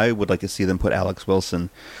Rondon. I would like to see them put Alex Wilson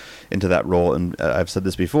into that role, and I've said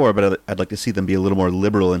this before, but I'd like to see them be a little more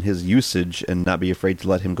liberal in his usage and not be afraid to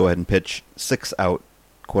let him go ahead and pitch 6 out,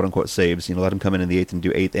 quote-unquote saves. Let him come in the 8th and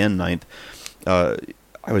do 8th and 9th.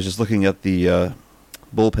 I was just looking at the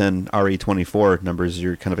bullpen RE24 numbers,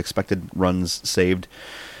 your kind of expected runs saved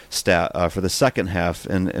stat for the second half,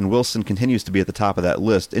 and Wilson continues to be at the top of that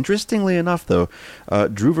list. Interestingly enough, though,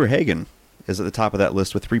 Drew Verhagen is at the top of that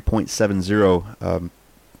list with 3.70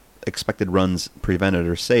 expected runs prevented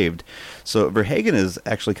or saved. So Verhagen is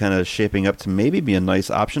actually kind of shaping up to maybe be a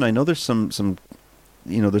nice option. I know there's some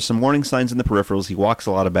there's some warning signs in the peripherals. He walks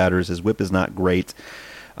a lot of batters. His whip is not great,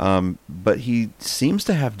 but he seems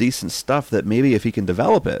to have decent stuff that maybe if he can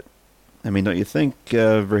develop it. I mean, don't you think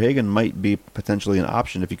Verhagen might be potentially an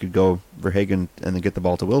option if you could go Verhagen and then get the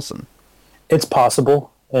ball to Wilson? It's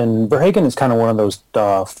possible. And Verhagen is kind of one of those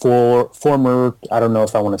former, I don't know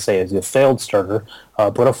if I want to say is a failed starter,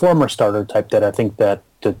 but a former starter type that I think that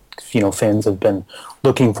the fans have been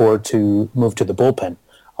looking forward to move to the bullpen.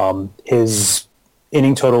 His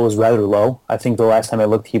inning total is rather low. I think the last time I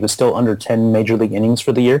looked, he was still under 10 major league innings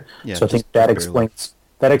for the year. Yeah, so I think that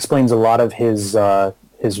explains a lot of his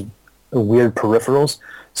weird peripherals.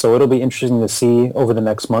 So it'll be interesting to see over the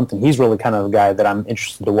next month, and he's really kind of a guy that I'm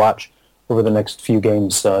interested to watch over the next few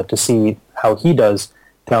games to see how he does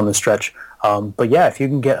down the stretch. But yeah, if you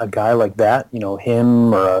can get a guy like that,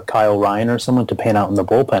 him or a Kyle Ryan or someone to pan out in the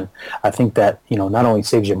bullpen, I think that, not only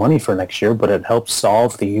saves you money for next year, but it helps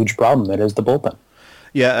solve the huge problem that is the bullpen.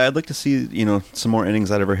 Yeah, I'd like to see, some more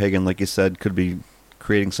innings out of Verhagen, like you said, could be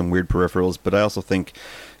creating some weird peripherals. But I also think,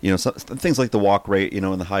 things like the walk rate,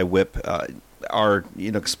 and the high whip are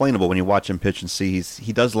explainable when you watch him pitch and see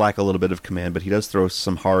he does lack a little bit of command, but he does throw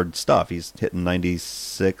some hard stuff. He's hitting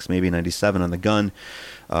 96, maybe 97 on the gun.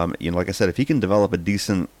 Like I said, if he can develop a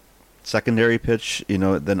decent secondary pitch,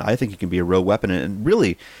 then I think he can be a real weapon. And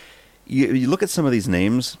really, you look at some of these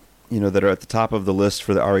names, that are at the top of the list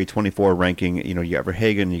for the RE24 ranking. You got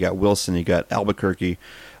Verhagen, you got Wilson, you got Albuquerque.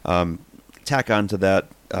 Tack on to that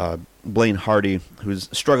Blaine Hardy, who's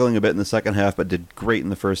struggling a bit in the second half, but did great in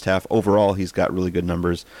the first half. Overall, he's got really good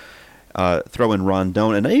numbers. Throw in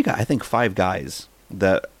Rondon, and now you got, I think, 5 guys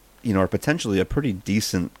that are potentially a pretty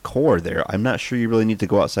decent core there. I'm not sure you really need to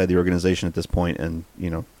go outside the organization at this point and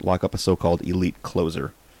lock up a so-called elite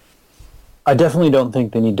closer. I definitely don't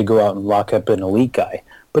think they need to go out and lock up an elite guy,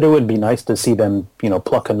 but it would be nice to see them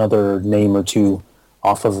pluck another name or two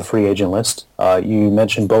off of the free agent list. You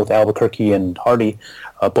mentioned both Albuquerque and Hardy.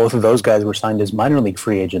 Both of those guys were signed as minor league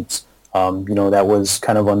free agents That was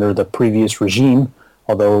kind of under the previous regime,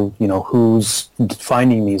 although, who's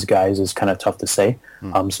finding these guys is kind of tough to say.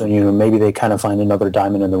 So, maybe they kind of find another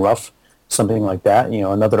diamond in the rough, something like that.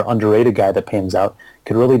 Another underrated guy that pans out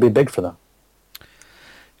could really be big for them.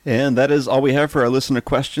 And that is all we have for our listener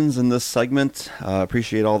questions in this segment.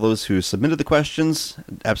 Appreciate all those who submitted the questions.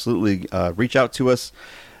 Absolutely reach out to us.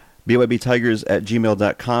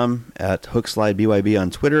 bybtigers@gmail.com, at HookSlideBYB on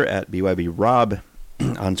Twitter, at BYBRob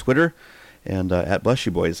on Twitter, and at Bless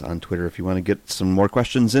You Boys on Twitter. If you want to get some more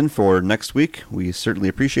questions in for next week, we certainly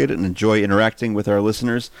appreciate it and enjoy interacting with our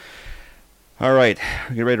listeners. All right, we're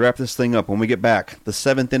getting ready to wrap this thing up. When we get back, the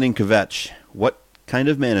seventh inning kvetch. What kind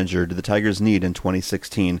of manager do the Tigers need in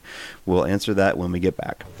 2016? We'll answer that when we get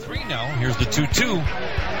back. 3 now. Here's the 2-2.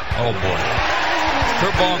 Oh, boy.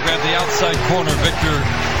 Curveball grabbed the outside corner. Victor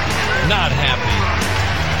not happy.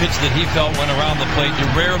 Pitch that he felt went around the plate. You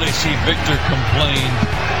rarely see Victor complain.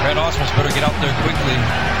 Brad Ausmus better get out there quickly.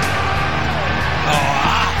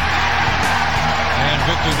 And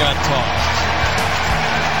Victor got tossed.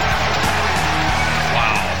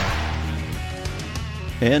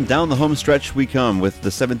 And down the home stretch we come with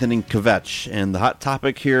the seventh inning kvetch. And the hot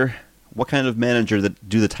topic here, what kind of manager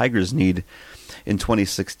do the Tigers need in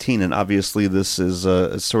 2016? And obviously this is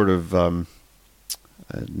a sort of,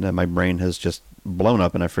 my brain has just blown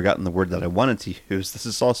up and I've forgotten the word that I wanted to use. This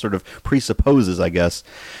is all sort of presupposes, I guess,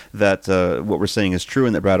 that what we're saying is true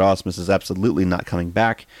and that Brad Ausmus is absolutely not coming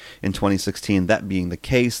back in 2016. That being the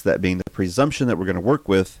case, that being the presumption that we're going to work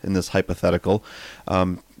with in this hypothetical,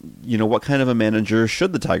 what kind of a manager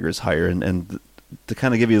should the Tigers hire? And to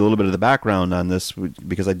kind of give you a little bit of the background on this,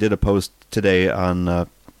 because I did a post today on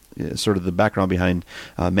sort of the background behind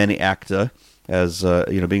Manny Acta as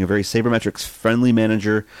being a very sabermetrics friendly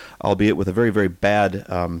manager, albeit with a very, very bad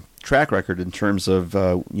track record in terms of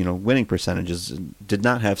winning percentages. Did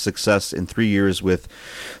not have success in 3 years with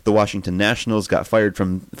the Washington Nationals, got fired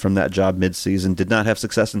from that job midseason. Did not have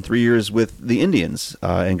success in 3 years with the Indians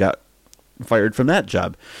and got fired from that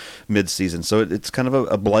job mid-season. So it's kind of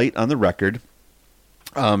a blight on the record.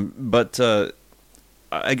 But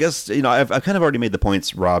I guess, I've kind of already made the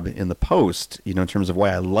points, Rob, in the post, in terms of why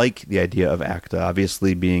I like the idea of ACTA,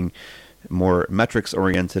 obviously being more metrics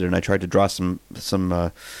oriented. And I tried to draw some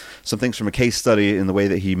things from a case study in the way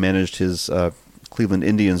that he managed his Cleveland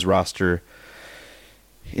Indians roster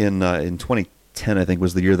in 2010, I think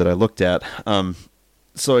was the year that I looked at.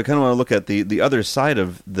 So I kind of want to look at the other side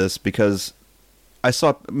of this because I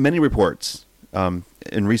saw many reports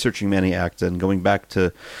in researching Manny Acta and going back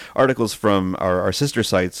to articles from our sister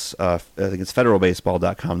sites. I think it's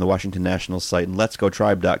federalbaseball.com, the Washington Nationals site, and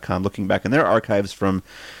letsgotribe.com, looking back in their archives from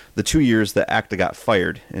the 2 years that Acta got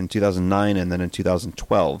fired in 2009 and then in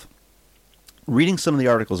 2012. Reading some of the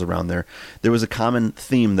articles around there was a common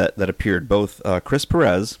theme that appeared. Both Chris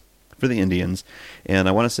Perez for the Indians, and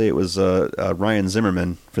I want to say it was Ryan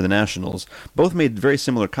Zimmerman for the Nationals. Both made very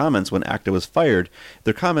similar comments when Acta was fired.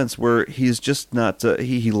 Their comments were, he's just not,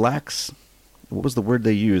 he lacks, what was the word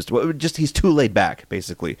they used? Well, just he's too laid back,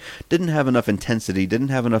 basically. Didn't have enough intensity, didn't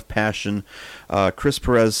have enough passion. Chris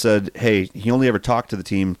Perez said, hey, he only ever talked to the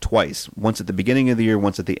team twice, once at the beginning of the year,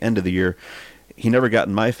 once at the end of the year. He never got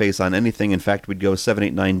in my face on anything. In fact, we'd go 7,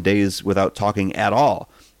 8, 9 days without talking at all.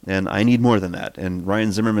 And I need more than that. And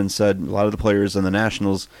Ryan Zimmerman said a lot of the players in the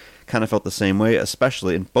Nationals kind of felt the same way,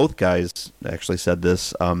 especially, and both guys actually said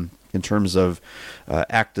this, in terms of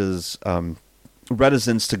Acta's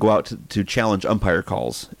reticence to go out to challenge umpire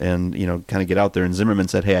calls and, kind of get out there. And Zimmerman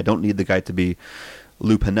said, hey, I don't need the guy to be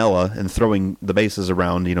Lou Piniella and throwing the bases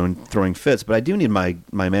around, and throwing fits, but I do need my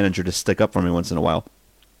manager to stick up for me once in a while.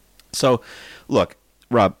 So, look,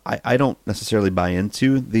 Rob, I don't necessarily buy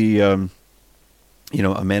into the... a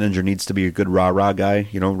manager needs to be a good rah-rah guy,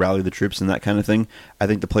 rally the troops and that kind of thing. I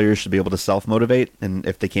think the players should be able to self-motivate, and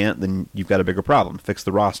if they can't, then you've got a bigger problem. Fix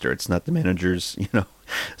the roster. It's not the manager's,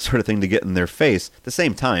 sort of thing to get in their face. At the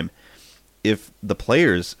same time, if the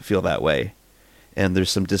players feel that way, and there's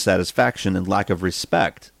some dissatisfaction and lack of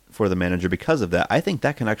respect for the manager because of that, I think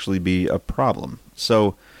that can actually be a problem.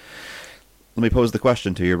 So, let me pose the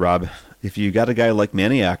question to you, Rob. If you got a guy like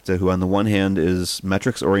Manny Acta, who on the one hand is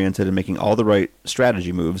metrics-oriented and making all the right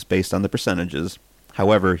strategy moves based on the percentages,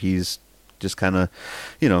 however, he's just kind of,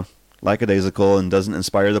 lackadaisical and doesn't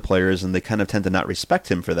inspire the players, and they kind of tend to not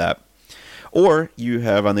respect him for that. Or you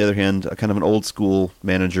have, on the other hand, a kind of an old-school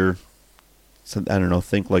manager, I don't know,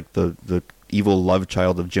 think like the evil love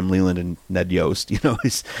child of Jim Leland and Ned Yost.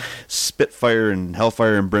 He's spitfire and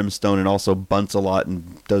hellfire and brimstone and also bunts a lot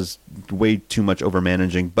and does way too much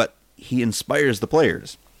over-managing, but he inspires the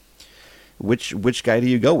players. Which guy do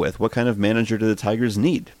you go with? What kind of manager do the Tigers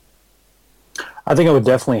need? I think I would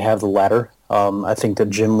definitely have the latter. I think that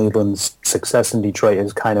Jim Leland's success in Detroit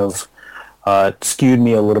has kind of skewed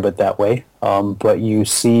me a little bit that way. But you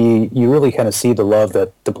really kind of see the love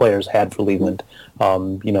that the players had for Leland.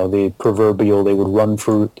 The proverbial they would run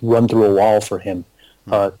through a wall for him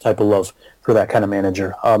type of love for that kind of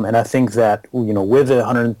manager. And I think that with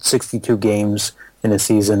 162 games in a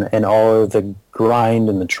season and all of the grind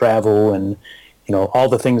and the travel and all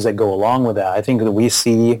the things that go along with that, I think that we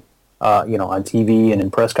see on TV and in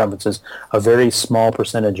press conferences a very small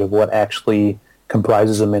percentage of what actually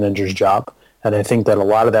comprises a manager's job. And I think that a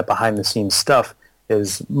lot of that behind-the-scenes stuff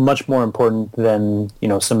is much more important than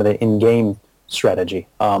some of the in-game strategy.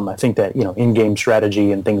 I think that in-game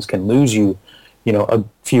strategy and things can lose you a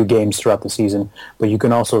few games throughout the season, but you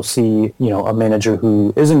can also see a manager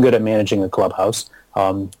who isn't good at managing a clubhouse.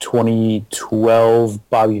 2012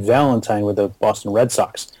 Bobby Valentine with the Boston Red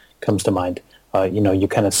Sox comes to mind. You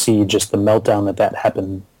kind of see just the meltdown that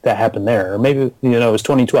happened there, or maybe it was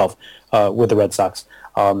 2012 with the Red Sox.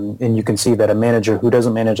 And you can see that a manager who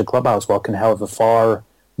doesn't manage a clubhouse well can have a far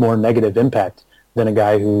more negative impact than a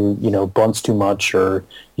guy who bunts too much or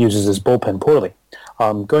uses his bullpen poorly.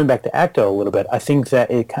 Going back to Acta a little bit, I think that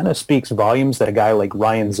it kind of speaks volumes that a guy like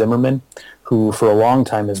Ryan Zimmerman, who for a long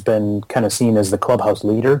time has been kind of seen as the clubhouse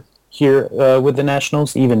leader here with the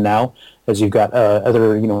Nationals, even now, as you've got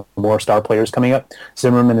other more star players coming up,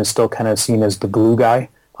 Zimmerman is still kind of seen as the glue guy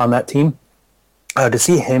on that team. To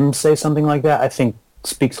see him say something like that, I think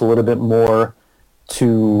speaks a little bit more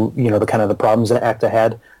to the kind of the problems that Acta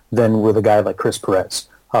had than with a guy like Chris Perez.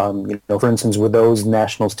 For instance, with those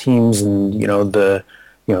Nationals teams and the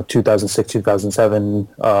 2006, 2007,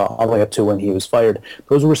 all the way up to when he was fired,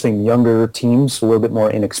 those were some younger teams, a little bit more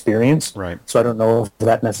inexperienced. Right. So I don't know if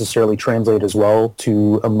that necessarily translates as well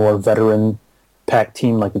to a more veteran-packed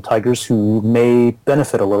team like the Tigers, who may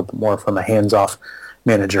benefit a little bit more from a hands-off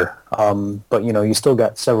manager. But you still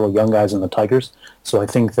got several young guys in the Tigers, so I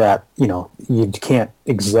think that you can't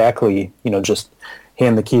exactly just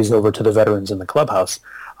hand the keys over to the veterans in the clubhouse.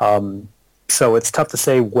 So it's tough to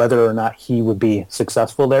say whether or not he would be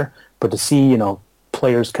successful there, but to see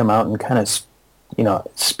players come out and kind of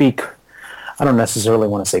speak, I don't necessarily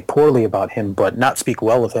want to say poorly about him, but not speak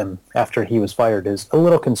well of him after he was fired is a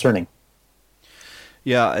little concerning.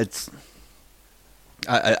 Yeah, it's.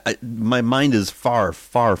 My mind is far,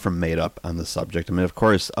 far from made up on the subject. I mean, of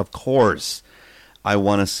course, I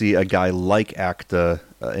want to see a guy like Acta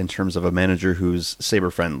in terms of a manager who's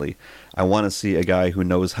saber-friendly. I want to see a guy who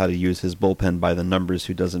knows how to use his bullpen by the numbers,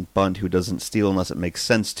 who doesn't bunt, who doesn't steal unless it makes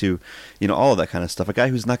sense to, all of that kind of stuff. A guy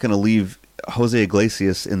who's not going to leave Jose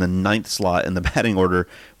Iglesias in the 9th slot in the batting order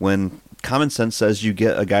when common sense says you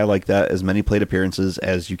get a guy like that as many plate appearances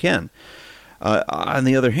as you can. On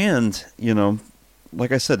the other hand,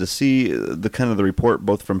 like I said, to see the report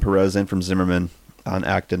both from Perez and from Zimmerman on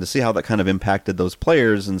Acton, to see how that kind of impacted those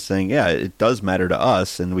players and saying, yeah, it does matter to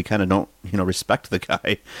us, and we kind of don't, respect the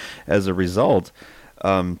guy as a result.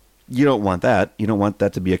 You don't want that. You don't want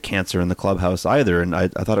that to be a cancer in the clubhouse either. And I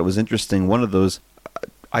thought it was interesting. One of those,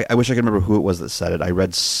 I wish I could remember who it was that said it. I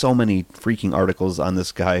read so many freaking articles on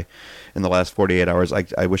this guy in the last 48 hours.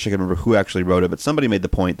 I wish I could remember who actually wrote it, but somebody made the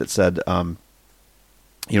point that said,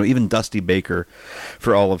 even Dusty Baker,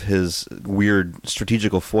 for all of his weird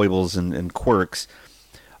strategical foibles and quirks,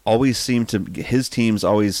 his teams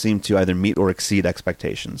always seem to either meet or exceed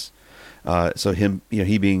expectations. So him,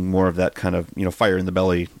 he being more of that kind of, fire in the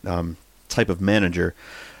belly type of manager.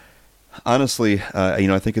 Honestly,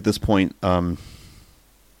 I think at this point,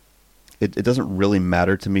 it doesn't really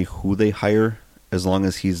matter to me who they hire, as long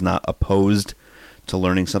as he's not opposed to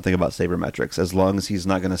learning something about sabermetrics, as long as he's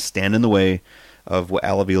not going to stand in the way of what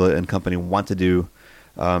Alavila and company want to do.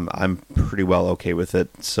 I'm pretty well okay with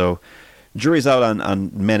it. So jury's out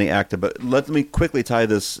on Manny Acta, but let me quickly tie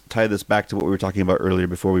this back to what we were talking about earlier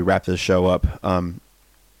before we wrap this show up.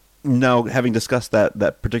 Now, having discussed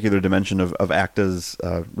that particular dimension of Acta's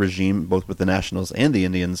regime, both with the Nationals and the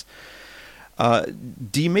Indians,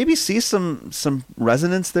 do you maybe see some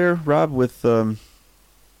resonance there, Rob, with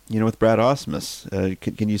with Brad Ausmus?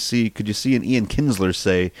 Could you see an Ian Kinsler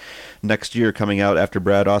say next year coming out after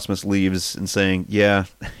Brad Ausmus leaves and saying, yeah,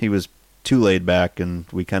 he was too laid back and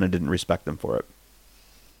we kind of didn't respect him for it?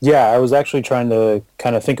 Yeah, I was actually trying to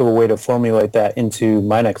kind of think of a way to formulate that into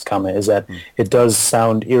my next comment, is that it does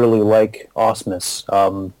sound eerily like Ausmus,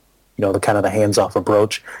 the kind of the hands-off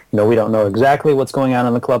approach. We don't know exactly what's going on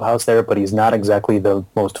in the clubhouse there, but he's not exactly the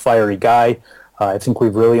most fiery guy. I think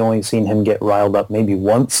we've really only seen him get riled up maybe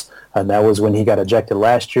once, and that was when he got ejected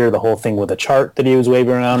last year, the whole thing with a chart that he was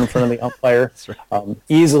waving around in front of the umpire. That's right.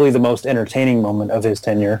 Easily the most entertaining moment of his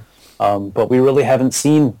tenure. But we really haven't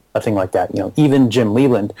seen a thing like that. Even Jim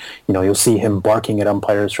Leland, you'll see him barking at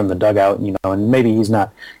umpires from the dugout, and maybe he's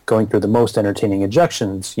not going through the most entertaining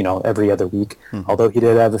ejections, every other week, although he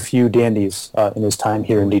did have a few dandies in his time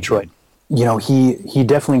here in Detroit. He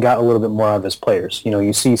definitely got a little bit more out of his players.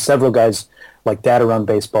 You see several guys like that around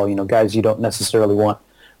baseball, guys you don't necessarily want,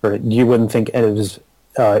 or you wouldn't think it was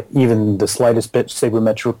even the slightest bit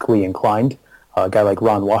sabermetrically inclined. A guy like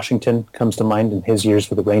Ron Washington comes to mind in his years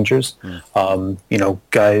with the Rangers.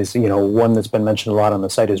 Guys, one that's been mentioned a lot on the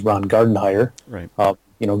site is Ron Gardenhire. Right.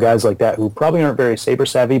 Guys like that who probably aren't very saber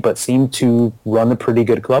savvy, but seem to run a pretty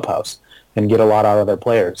good clubhouse and get a lot out of their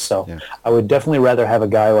players. So I would definitely rather have a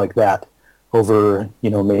guy like that over,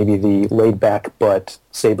 maybe the laid back but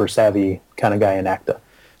saber savvy kind of guy in ACTA.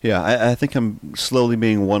 Yeah, I think I'm slowly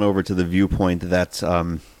being won over to the viewpoint that,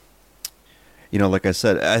 like I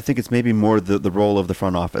said, I think it's maybe more the role of the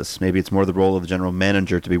front office. Maybe it's more the role of the general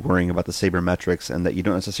manager to be worrying about the sabermetrics, and that you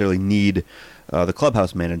don't necessarily need the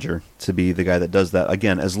clubhouse manager to be the guy that does that.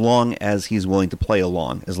 Again, as long as he's willing to play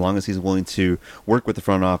along, as long as he's willing to work with the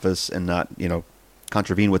front office and not,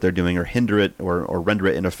 contravene what they're doing or hinder it or render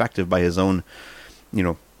it ineffective by his own,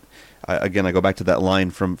 I go back to that line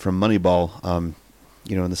from Moneyball,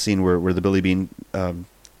 in the scene where the Billy Bean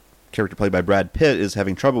character played by Brad Pitt is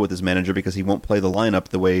having trouble with his manager because he won't play the lineup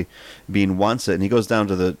the way Bean wants it, and he goes down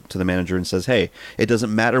to the manager and says, "Hey, it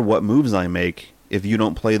doesn't matter what moves I make if you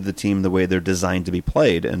don't play the team the way they're designed to be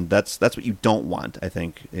played," and that's what you don't want. I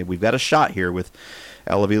think we've got a shot here with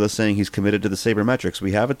Al Avila saying he's committed to the sabermetrics.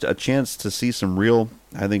 We have a chance to see some real,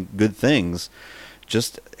 I think, good things.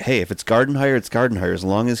 Just, hey, if it's Gardenhire, it's Gardenhire, as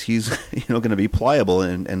long as he's going to be pliable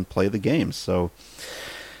and play the game. So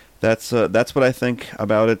that's what I think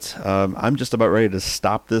about it. I'm just about ready to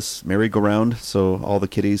stop this merry-go-round so all the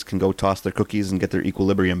kiddies can go toss their cookies and get their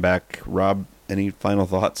equilibrium back. Rob, any final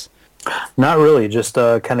thoughts? Not really. Just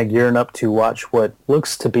kind of gearing up to watch what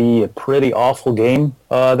looks to be a pretty awful game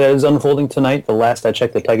that is unfolding tonight. The last I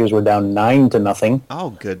checked, the Tigers were down 9-0.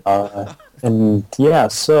 Oh, good. And yeah,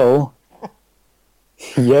 so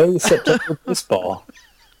yay, September baseball.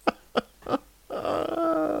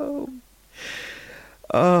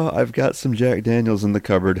 I've got some Jack Daniels in the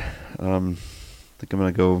cupboard. I think I'm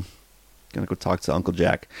gonna go talk to Uncle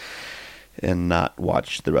Jack and not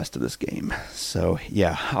watch the rest of this game. So,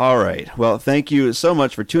 yeah. All right. Well, thank you so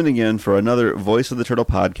much for tuning in for another Voice of the Turtle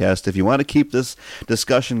podcast. If you want to keep this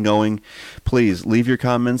discussion going, please leave your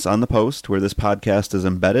comments on the post where this podcast is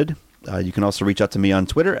embedded. You can also reach out to me on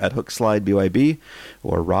Twitter at HookSlideBYB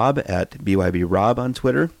or Rob at BYBRob on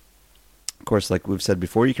Twitter. Of course, like we've said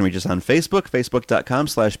before, you can reach us on Facebook,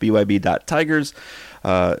 facebook.com/byb.tigers,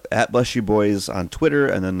 at Bless You Boys on Twitter,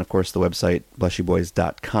 and then, of course, the website,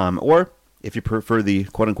 blessyouboys.com. Or, if you prefer the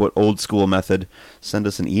quote-unquote old-school method, send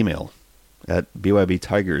us an email at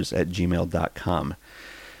bybtigers@gmail.com.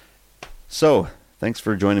 So, thanks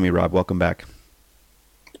for joining me, Rob. Welcome back.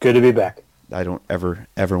 Good to be back. I don't ever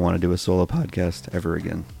want to do a solo podcast ever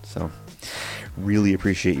again. So, really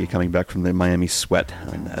appreciate you coming back from the Miami sweat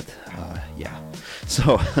on that. Yeah.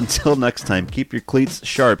 So, until next time, keep your cleats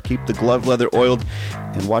sharp, keep the glove leather oiled,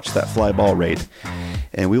 and watch that fly ball rate.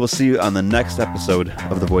 And we will see you on the next episode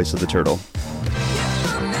of The Voice of the Turtle.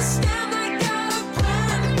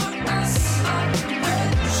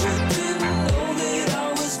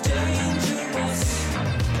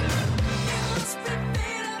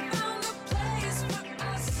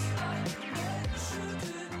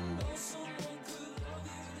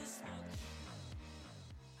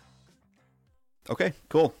 Okay,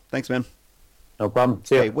 cool. Thanks, man. No problem.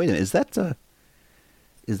 See ya. Hey, wait a minute. Is that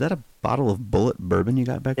a bottle of Bullet bourbon you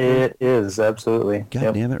got back there? It is, absolutely.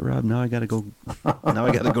 God damn it, Rob. Now I gotta go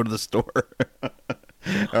to the store. All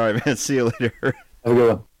right, man. See you later. Have a good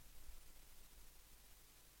one.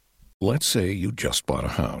 Let's say you just bought a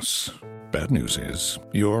house. Bad news is,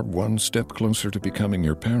 you're one step closer to becoming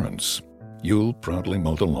your parents. You'll proudly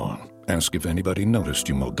mow the lawn. Ask if anybody noticed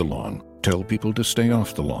you mowed the lawn. Tell people to stay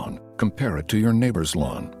off the lawn. Compare it to your neighbor's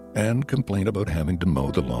lawn. And complain about having to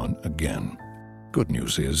mow the lawn again. Good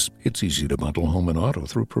news is, it's easy to bundle home and auto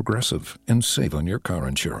through Progressive and save on your car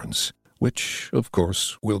insurance, which, of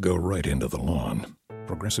course, will go right into the lawn.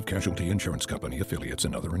 Progressive Casualty Insurance Company, affiliates,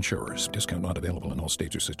 and other insurers. Discount not available in all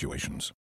states or situations.